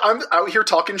 I'm out here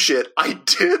talking shit. I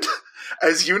did,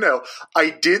 as you know, I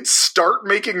did start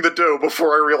making the dough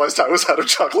before I realized I was out of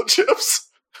chocolate chips.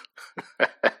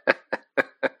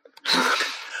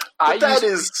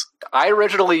 I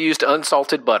originally used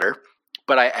unsalted butter,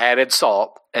 but I added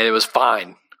salt, and it was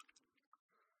fine.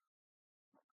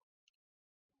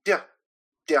 Yeah.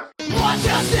 What's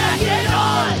your second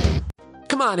on?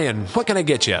 Come on in. What can I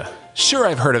get you? Sure,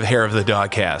 I've heard of Hair of the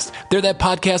Dogcast. They're that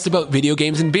podcast about video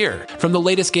games and beer. From the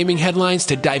latest gaming headlines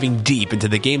to diving deep into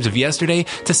the games of yesterday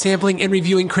to sampling and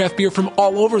reviewing craft beer from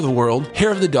all over the world,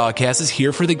 Hair of the Dogcast is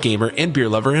here for the gamer and beer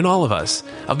lover in all of us.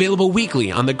 Available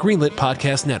weekly on the Greenlit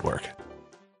Podcast Network.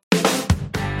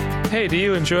 Hey, do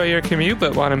you enjoy your commute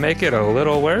but want to make it a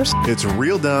little worse? It's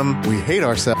real dumb. We hate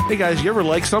ourselves. Hey guys, you ever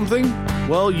like something?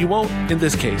 Well, you won't in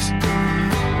this case.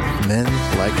 Men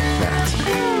Like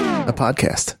That. A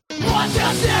podcast. What's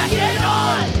your second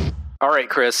on? All right,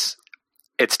 Chris,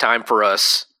 it's time for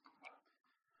us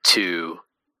to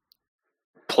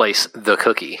place the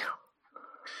cookie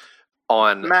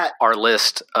on Matt. our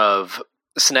list of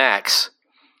snacks.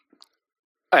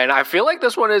 And I feel like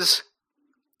this one is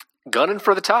gunning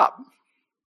for the top.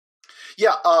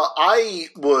 Yeah, I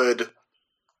would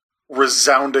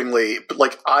resoundingly,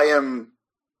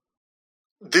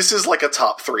 this is like a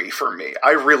top 3 for me.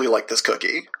 I really like this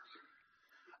cookie.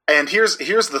 And here's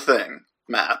the thing,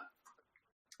 Matt.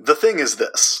 The thing is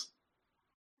this.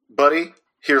 Buddy,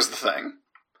 here's the thing.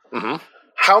 Mm-hmm.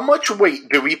 How much weight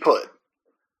do we put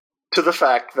to the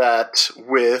fact that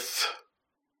with,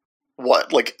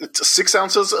 6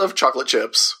 ounces of chocolate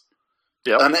chips,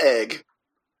 an egg,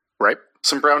 right,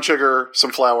 some brown sugar,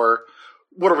 some flour,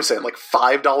 what are we saying, like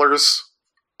 $5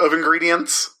 of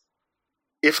ingredients?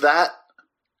 If that?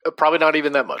 Probably not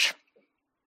even that much.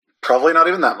 Probably not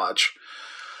even that much.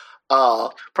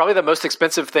 Probably the most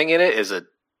expensive thing in it is a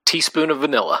teaspoon of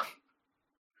vanilla.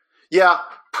 Yeah,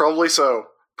 probably so.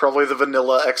 Probably the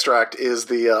vanilla extract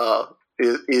is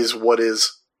is what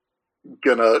is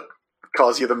gonna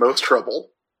cause you the most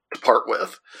trouble to part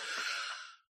with.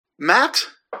 Matt,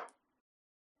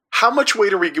 how much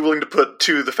weight are we willing to put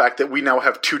to the fact that we now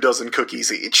have 24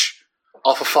 cookies each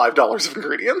off of $5 of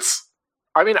ingredients?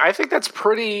 I mean, I think that's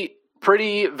pretty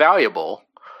valuable.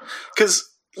 Because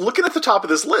looking at the top of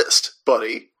this list,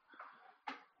 buddy,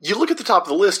 you look at the top of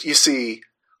the list, you see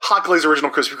Hot Glaze Original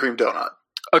Krispy Kreme donut.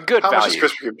 A good How value. much is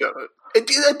Krispy Kreme donut? A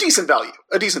decent value.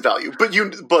 A decent value. But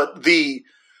the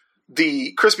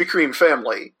Krispy Kreme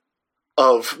family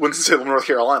of Winston-Salem, North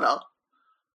Carolina,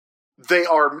 they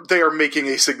are making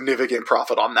a significant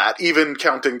profit on that, even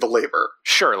counting the labor.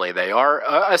 Surely they are.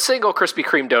 A single Krispy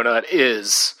Kreme donut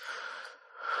is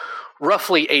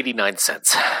roughly 89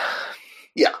 cents.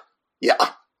 Yeah.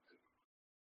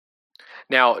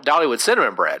 Now, Dollywood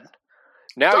cinnamon bread.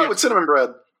 Dollywood cinnamon bread.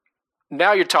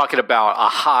 Now you're talking about a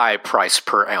high price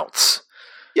per ounce.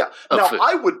 Yeah. Now, food.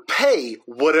 I would pay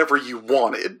whatever you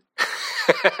wanted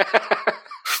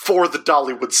for the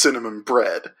Dollywood cinnamon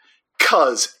bread,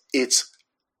 because it's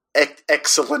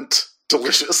excellent,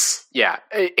 delicious. Yeah.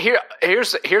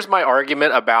 Here's my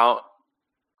argument about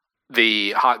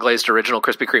the hot glazed original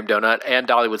Krispy Kreme donut and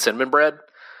Dollywood cinnamon bread.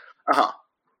 Uh-huh.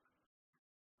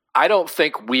 I don't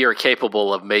think we are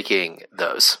capable of making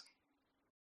those.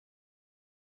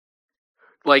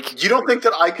 Like, you don't think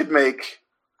that I could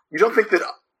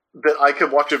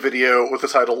watch a video with the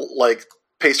title like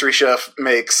Pastry Chef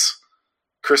makes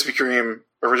Krispy Kreme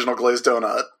original glazed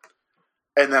donut,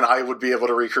 and then I would be able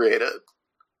to recreate it?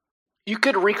 You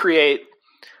could recreate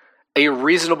a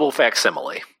reasonable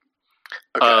facsimile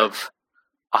of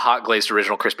a hot glazed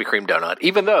original Krispy Kreme donut,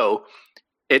 even though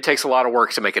it takes a lot of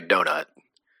work to make a donut.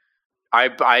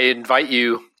 I invite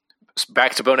you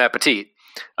back to Bon Appetit.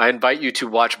 I invite you to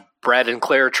watch Brad and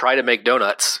Claire try to make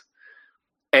donuts,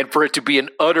 and for it to be an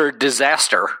utter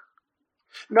disaster.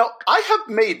 Now, I have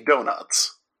made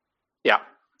donuts. Yeah.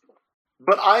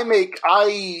 But I make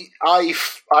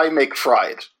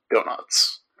fried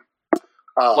donuts.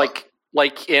 Like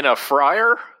in a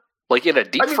fryer? Like in a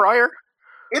deep fryer?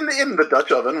 In the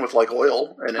Dutch oven with like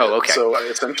oil in it. Oh, okay. So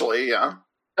essentially, yeah.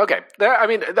 Okay.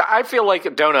 I feel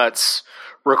like donuts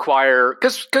require,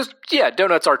 because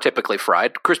donuts are typically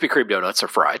fried. Krispy Kreme donuts are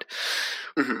fried.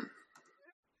 Mm-hmm.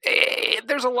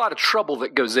 There's a lot of trouble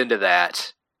that goes into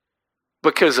that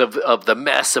because of the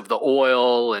mess of the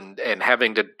oil and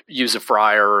having to use a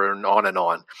fryer and on and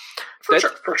on. For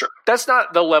sure. That's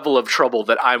not the level of trouble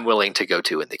that I'm willing to go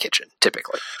to in the kitchen,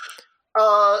 typically.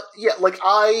 Yeah, like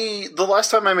the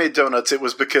last time I made donuts, it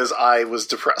was because I was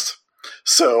depressed.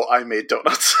 So I made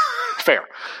donuts. Fair.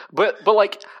 But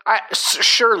like,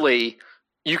 surely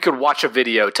you could watch a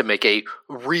video to make a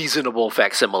reasonable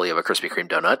facsimile of a Krispy Kreme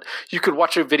donut. You could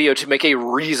watch a video to make a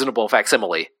reasonable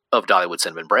facsimile of Dollywood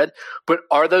cinnamon bread. But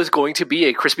are those going to be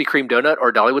a Krispy Kreme donut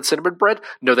or Dollywood cinnamon bread?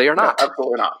 No, they are not.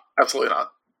 No, absolutely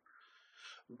not.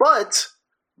 But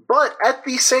at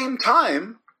the same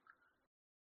time,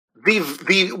 when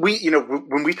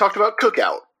we talked about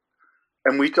Cookout,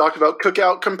 and we talked about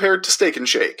Cookout compared to Steak and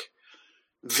Shake,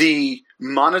 the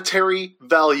monetary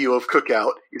value of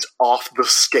Cookout is off the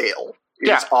scale.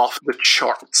 It's off the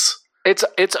charts.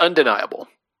 It's undeniable.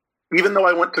 Even though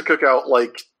I went to Cookout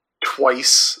like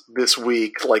twice this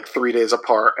week, like 3 days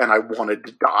apart, and I wanted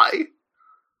to die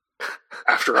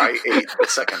after I ate the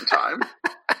second time.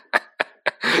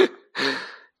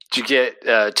 Did you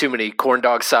get too many corn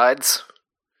dog sides?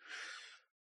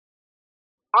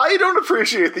 I don't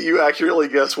appreciate that you accurately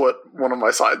guessed what one of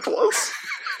my sides was.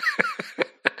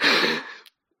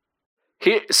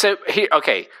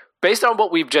 Okay, based on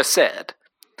what we've just said,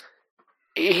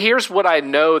 here's what I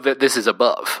know that this is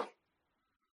above.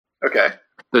 Okay.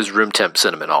 Those room temp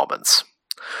cinnamon almonds,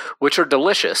 which are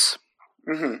delicious.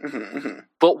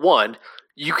 But one,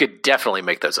 you could definitely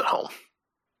make those at home.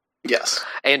 Yes.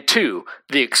 And two,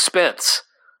 the expense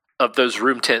of those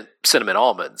room temp cinnamon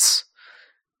almonds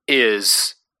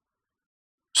is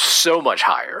so much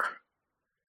higher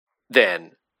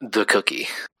than the cookie.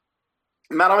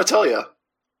 Matt, I'm gonna tell you,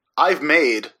 I've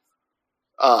made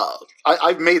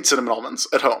cinnamon almonds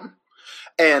at home,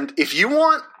 and if you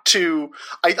want to,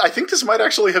 I think this might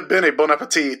actually have been a Bon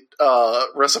Appetit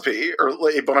recipe or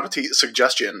a Bon Appetit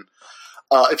suggestion.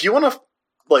 If you want to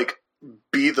like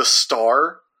be the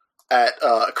star at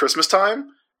Christmas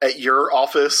time at your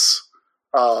office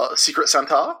Secret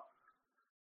Santa,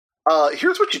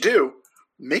 here's what you do: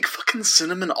 make fucking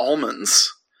cinnamon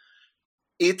almonds.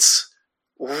 It's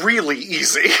really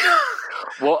easy.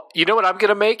 Well, you know what I'm going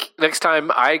to make next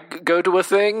time I go to a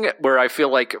thing where I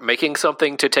feel like making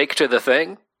something to take to the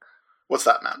thing? What's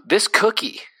that, man? This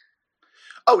cookie.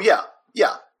 Oh, yeah.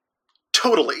 Yeah.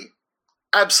 Totally.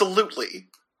 Absolutely.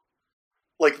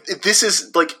 Like, this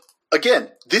is, like, again,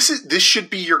 this should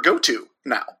be your go-to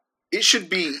now. It should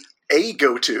be a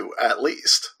go-to, at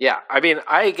least. Yeah, I mean,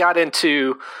 I got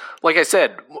into, like I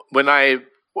said, when I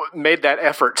made that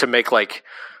effort to make, like,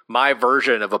 my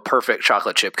version of a perfect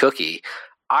chocolate chip cookie,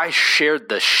 I shared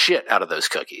the shit out of those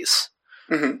cookies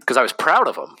because I was proud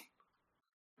of them.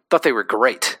 Thought they were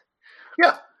great.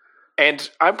 Yeah. And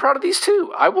I'm proud of these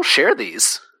too. I will share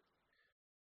these.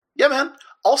 Yeah, man.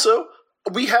 Also,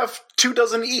 we have 2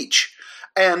 dozen each,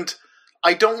 and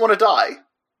I don't want to die.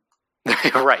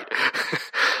 Right.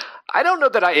 I don't know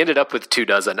that I ended up with 2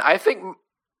 dozen. I think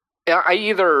I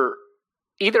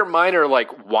either mine are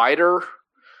like wider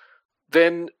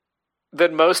than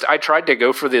most. I tried to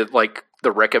go for the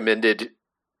recommended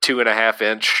 2.5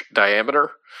 inch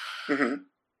diameter.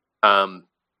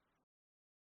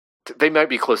 They might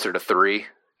be closer to 3.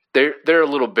 They're a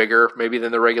little bigger maybe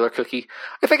than the regular cookie.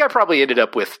 I think I probably ended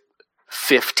up with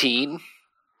 15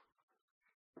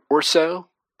 or so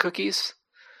cookies.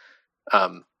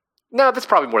 No, that's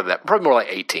probably more than that. Probably more like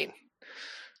 18.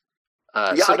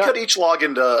 I cut each log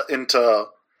into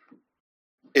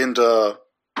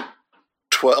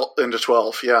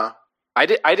 12, yeah. I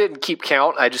didn't keep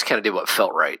count. I just kind of did what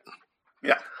felt right.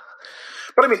 Yeah.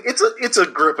 But I mean, it's a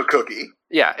grip of cookie.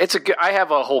 Yeah, I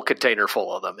have a whole container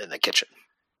full of them in the kitchen.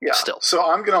 Yeah. Still. So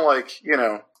I'm going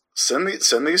to send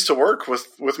these to work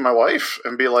with my wife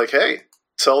and be like, "Hey,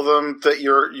 tell them that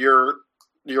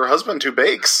your husband who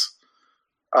bakes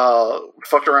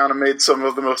fucked around and made some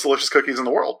of the most delicious cookies in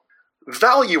the world."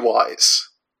 Value-wise,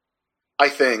 I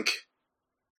think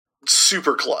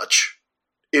super clutch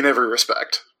in every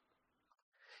respect.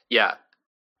 Yeah.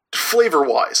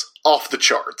 Flavor-wise, off the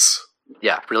charts.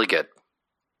 Yeah, really good.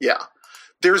 Yeah.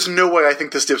 There's no way I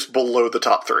think this dips below the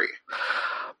top 3.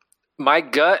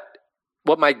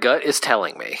 What my gut is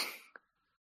telling me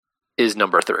is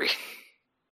number 3.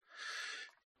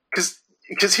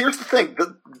 Because here's the thing.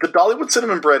 The Dollywood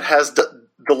cinnamon bread has the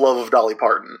love of Dolly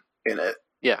Parton in it.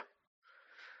 Yeah.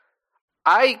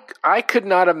 I could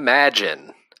not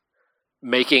imagine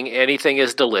making anything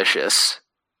as delicious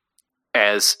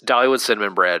as Dollywood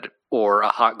cinnamon bread or a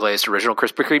hot glazed original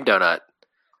Krispy Kreme donut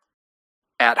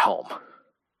at home.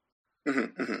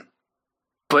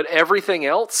 But everything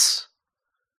else,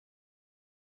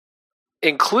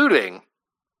 including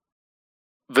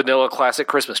vanilla classic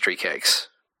Christmas tree cakes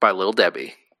by Little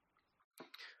Debbie,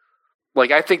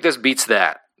 Like, I think this beats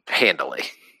that handily.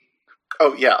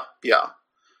 Oh, yeah.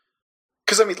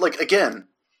 Because, I mean, like, again,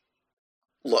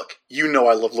 look, you know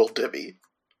I love Little Debbie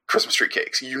Christmas tree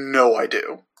cakes. You know I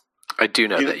do. I do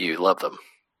know that you love them.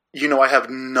 You know I have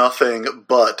nothing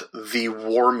but the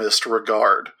warmest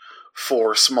regard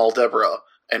for Small Deborah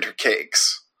and her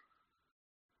cakes.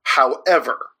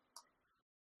 However,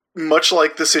 much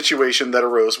like the situation that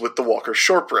arose with the Walker's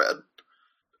shortbread,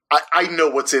 I know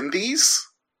what's in these,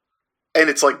 and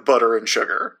it's like butter and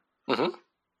sugar. Mm-hmm.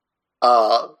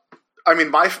 I mean,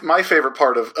 my favorite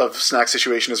part of Snack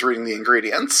Situation is reading the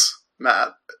ingredients,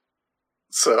 Matt.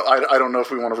 So I don't know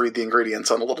if we want to read the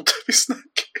ingredients on a Little Debbie snack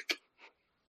cake.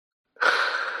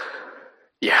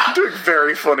 Yeah. I'm doing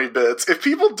very funny bits. If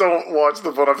people don't watch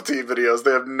the Bon Appetit videos,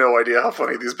 they have no idea how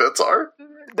funny these bits are.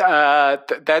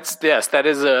 That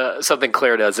is something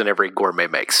Claire does in every Gourmet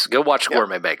Makes. Go watch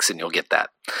Gourmet Makes and you'll get that.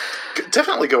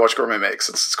 Definitely go watch Gourmet Makes.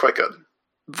 It's quite good.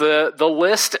 The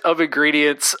list of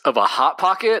ingredients of a Hot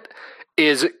Pocket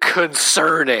is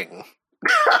concerning.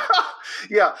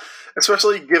 Yeah,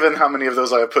 especially given how many of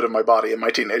those I have put in my body in my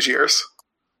teenage years.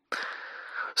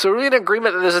 So are we in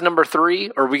agreement that this is number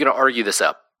 3, or are we going to argue this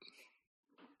up?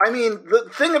 I mean, the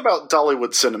thing about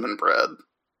Dollywood cinnamon bread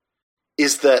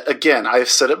is that, again, I've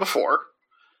said it before,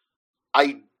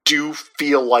 I do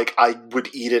feel like I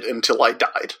would eat it until I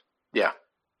died. Yeah.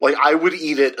 Like, I would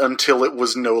eat it until it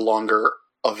was no longer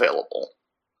available.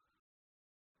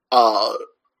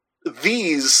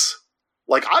 These,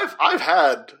 like, I've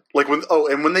had, like,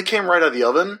 when they came right out of the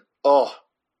oven,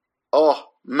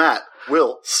 Matt,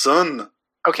 Will, son.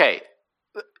 Okay,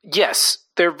 yes,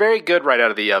 they're very good right out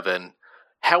of the oven.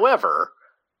 However,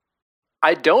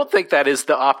 I don't think that is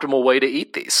the optimal way to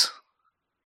eat these.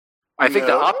 I think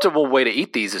the optimal way to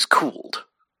eat these is cooled.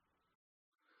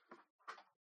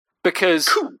 Because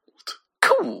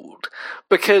cooled.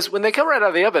 Because when they come right out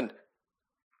of the oven,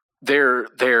 they're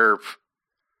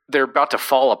about to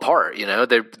fall apart, you know?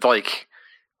 They're like,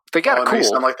 they gotta cool. You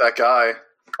sound like that guy.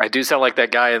 I do sound like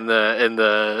that guy in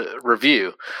the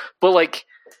review. But like,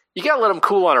 you gotta let them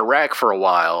cool on a rack for a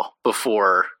while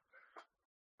before,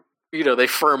 you know, they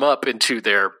firm up into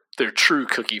their true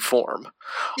cookie form.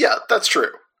 Yeah, that's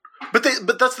true. But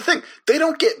that's the thing. They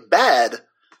don't get bad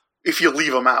if you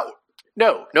leave them out.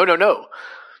 No.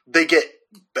 They get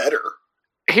better.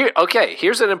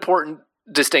 Here's an important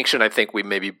distinction I think we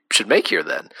maybe should make here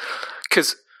then.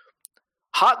 Because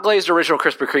hot glazed original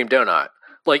Krispy Kreme donut,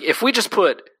 like if we just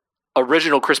put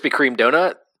original glazed Krispy Kreme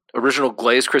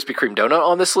donut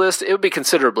on this list, it would be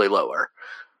considerably lower.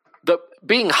 The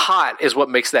being hot is what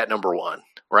makes that number 1,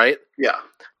 right? Yeah.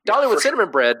 Dollywood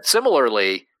cinnamon bread,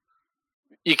 similarly,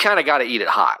 you kind of got to eat it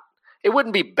hot. It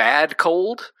wouldn't be bad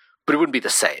cold, but it wouldn't be the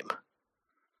same.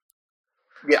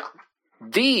 Yeah.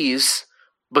 These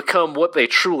become what they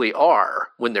truly are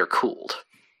when they're cooled.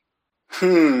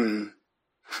 I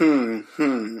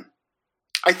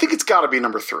think it's got to be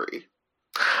number 3.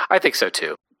 I think so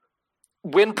too.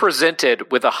 When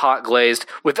presented with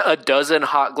with a dozen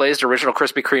hot glazed original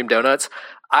Krispy Kreme donuts,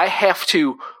 I have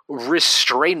to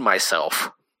restrain myself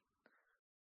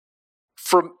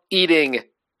from eating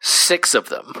 6 of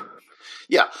them.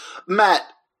 Yeah. Matt,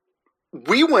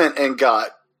 we went and got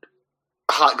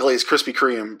hot glazed Krispy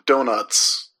Kreme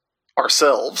donuts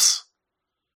ourselves.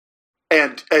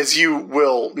 And as you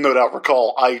will no doubt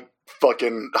recall, I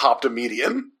fucking hopped a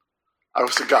median. I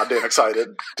was so goddamn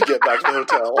excited to get back to the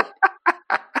hotel.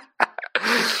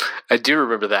 I do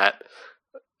remember that.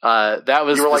 That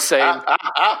was the same.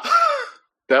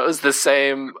 That was the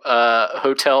same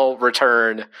hotel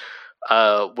return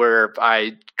where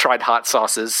I tried hot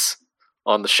sauces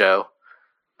on the show.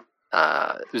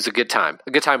 It was a good time.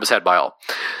 A good time was had by all.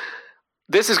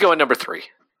 This is going number 3.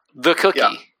 The cookie.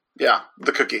 Yeah,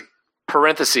 the cookie.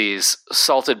 Parentheses,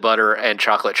 salted butter and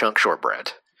chocolate chunk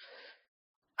shortbread.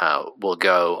 Will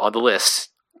go on the list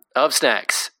of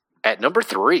snacks at number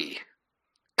 3.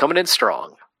 Coming in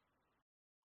strong.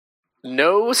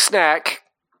 No snack,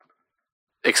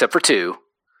 except for 2,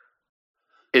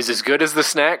 is as good as the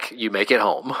snack you make at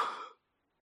home.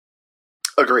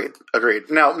 Agreed.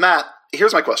 Now, Matt,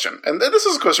 here's my question. And this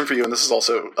is a question for you, and this is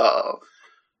also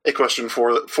a question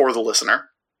for the listener.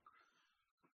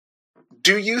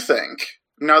 Do you think,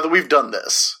 now that we've done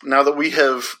this, now that we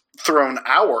have thrown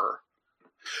our...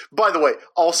 By the way,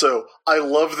 also, I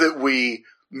love that we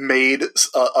made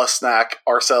a snack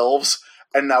ourselves,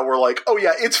 and now we're like, oh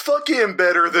yeah, it's fucking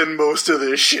better than most of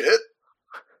this shit.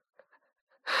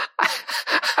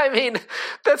 I mean,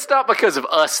 that's not because of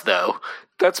us, though.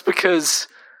 That's because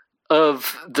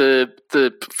of the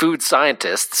food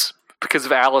scientists because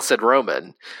of Alice and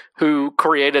Roman, who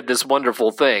created this wonderful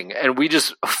thing, and we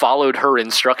just followed her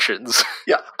instructions.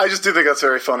 Yeah, I just do think that's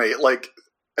very funny. Like,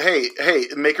 hey,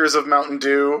 makers of Mountain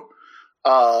Dew,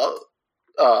 whatever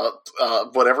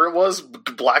it was,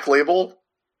 Black Label,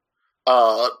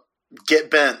 get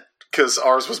bent, because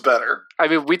ours was better. I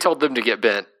mean, we told them to get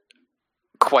bent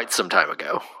quite some time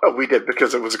ago. Oh, we did,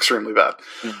 because it was extremely bad.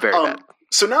 Very bad.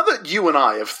 So now that you and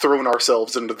I have thrown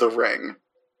ourselves into the ring,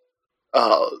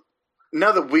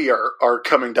 now that we are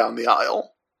coming down the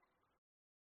aisle,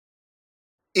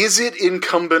 is it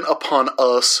incumbent upon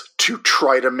us to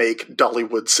try to make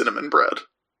Dollywood cinnamon bread?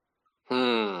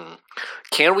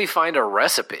 Can we find a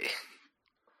recipe?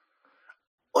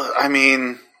 I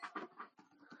mean,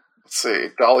 let's see.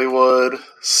 Dollywood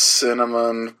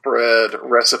cinnamon bread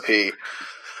recipe.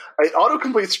 It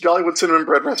auto-completes Dollywood cinnamon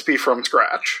bread recipe from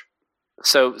scratch.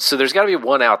 So there's got to be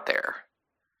one out there.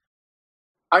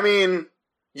 I mean,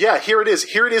 yeah, here it is.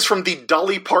 Here it is from the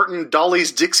Dolly Parton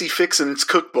Dolly's Dixie Fixins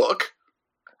cookbook.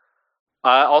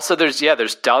 Also, there's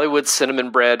Dollywood cinnamon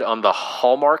bread on the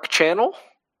Hallmark Channel.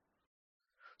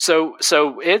 So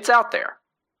it's out there.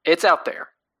 It's out there.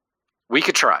 We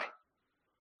could try.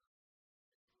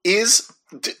 I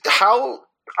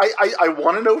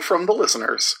want to know from the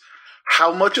listeners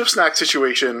how much of Snack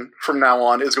Situation from now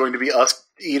on is going to be us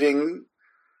eating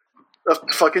a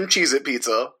fucking Cheez-It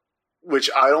pizza, which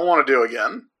I don't want to do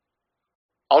again.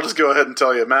 I'll just go ahead and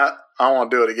tell you, Matt, I don't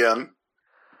want to do it again.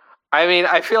 I mean,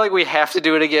 I feel like we have to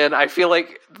do it again. I feel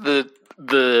like the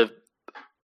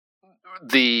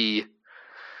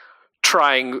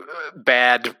trying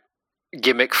bad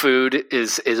gimmick food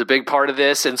is a big part of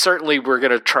this, and certainly we're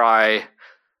going to try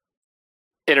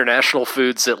international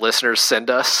foods that listeners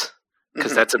send us,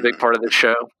 because that's a big part of the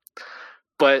show.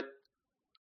 But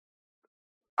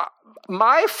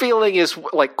my feeling is,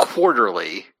 like,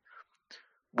 quarterly,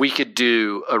 we could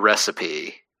do a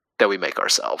recipe that we make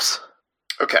ourselves.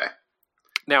 Okay.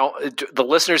 Now, the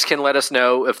listeners can let us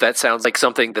know if that sounds like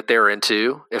something that they're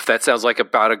into, if that sounds like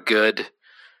about a good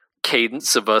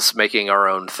cadence of us making our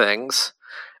own things.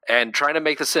 And trying to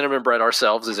make the cinnamon bread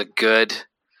ourselves is a good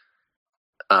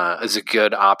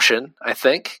option, I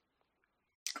think.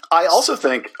 I also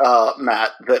think,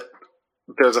 Matt, that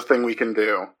there's a thing we can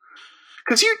do.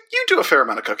 Because you do a fair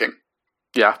amount of cooking.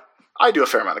 Yeah. I do a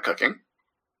fair amount of cooking.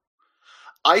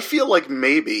 I feel like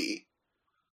maybe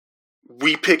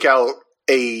we pick out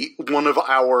one of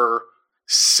our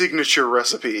signature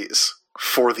recipes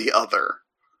for the other.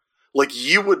 Like,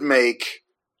 you would make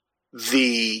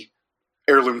the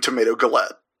heirloom tomato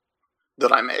galette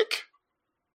that I make.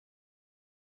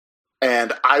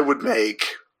 And I would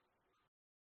make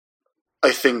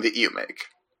a thing that you make.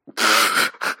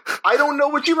 I don't know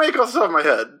what you make off the top of my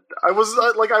head. I was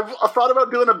I thought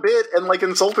about doing a bit and like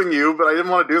insulting you, but I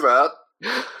didn't want to do that.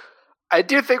 I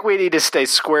do think we need to stay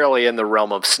squarely in the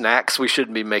realm of snacks. We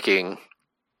shouldn't be making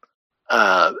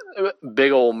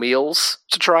big old meals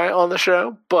to try on the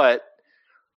show, but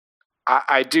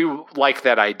I do like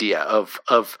that idea of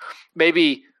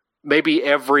maybe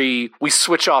we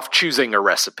switch off choosing a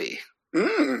recipe.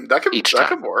 That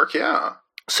could work, yeah.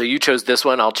 So you chose this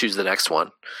one, I'll choose the next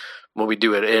one when we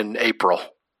do it in April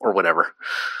or whatever.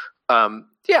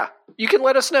 Yeah, you can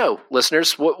let us know,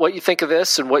 listeners, what you think of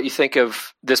this and what you think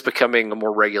of this becoming a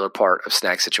more regular part of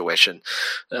Snack Situation.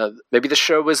 Maybe the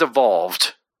show has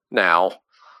evolved now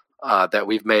that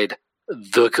we've made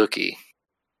the cookie.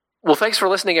 Well, thanks for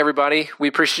listening, everybody.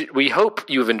 We hope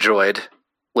you've enjoyed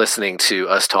listening to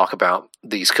us talk about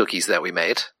these cookies that we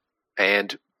made.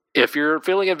 And if you're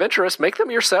feeling adventurous, make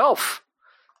them yourself.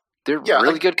 They're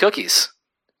really good cookies.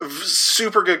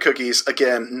 Super good cookies.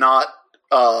 Again, not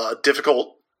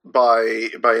difficult by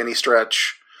any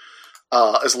stretch,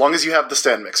 as long as you have the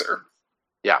stand mixer.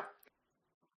 Yeah.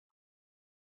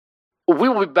 We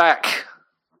will be back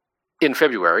in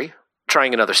February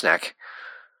trying another snack.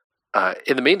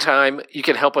 In the meantime, you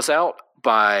can help us out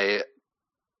by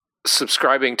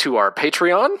subscribing to our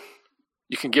Patreon.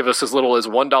 You can give us as little as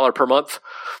 $1 per month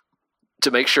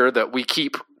to make sure that we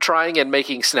keep trying and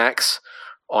making snacks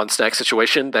on Snack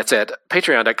Situation. That's at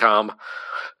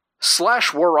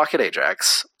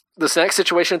patreon.com/WarRocketAjax. The Snack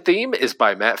Situation theme is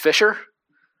by Matt Fisher.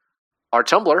 Our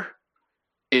Tumblr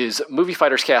is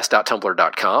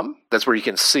moviefighterscast.tumblr.com. That's where you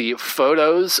can see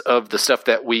photos of the stuff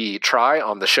that we try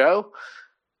on the show,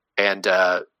 and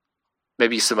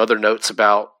maybe some other notes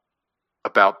about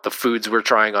the foods we're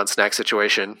trying on Snack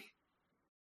Situation.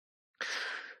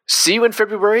 See you in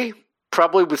February,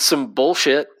 probably with some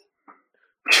bullshit.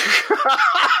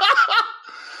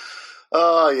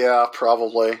 Oh, yeah,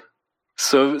 probably.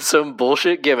 Some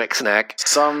bullshit gimmick snack.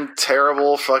 Some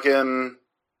terrible fucking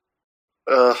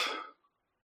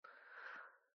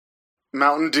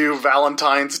Mountain Dew,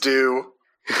 Valentine's Dew,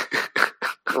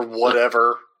 or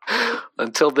whatever.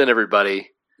 Until then,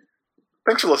 everybody.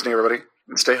 Thanks for listening, everybody,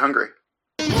 and stay hungry.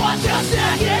 What's your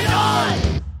second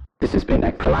on? This has been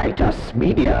a Kalitos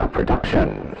Media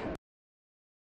production.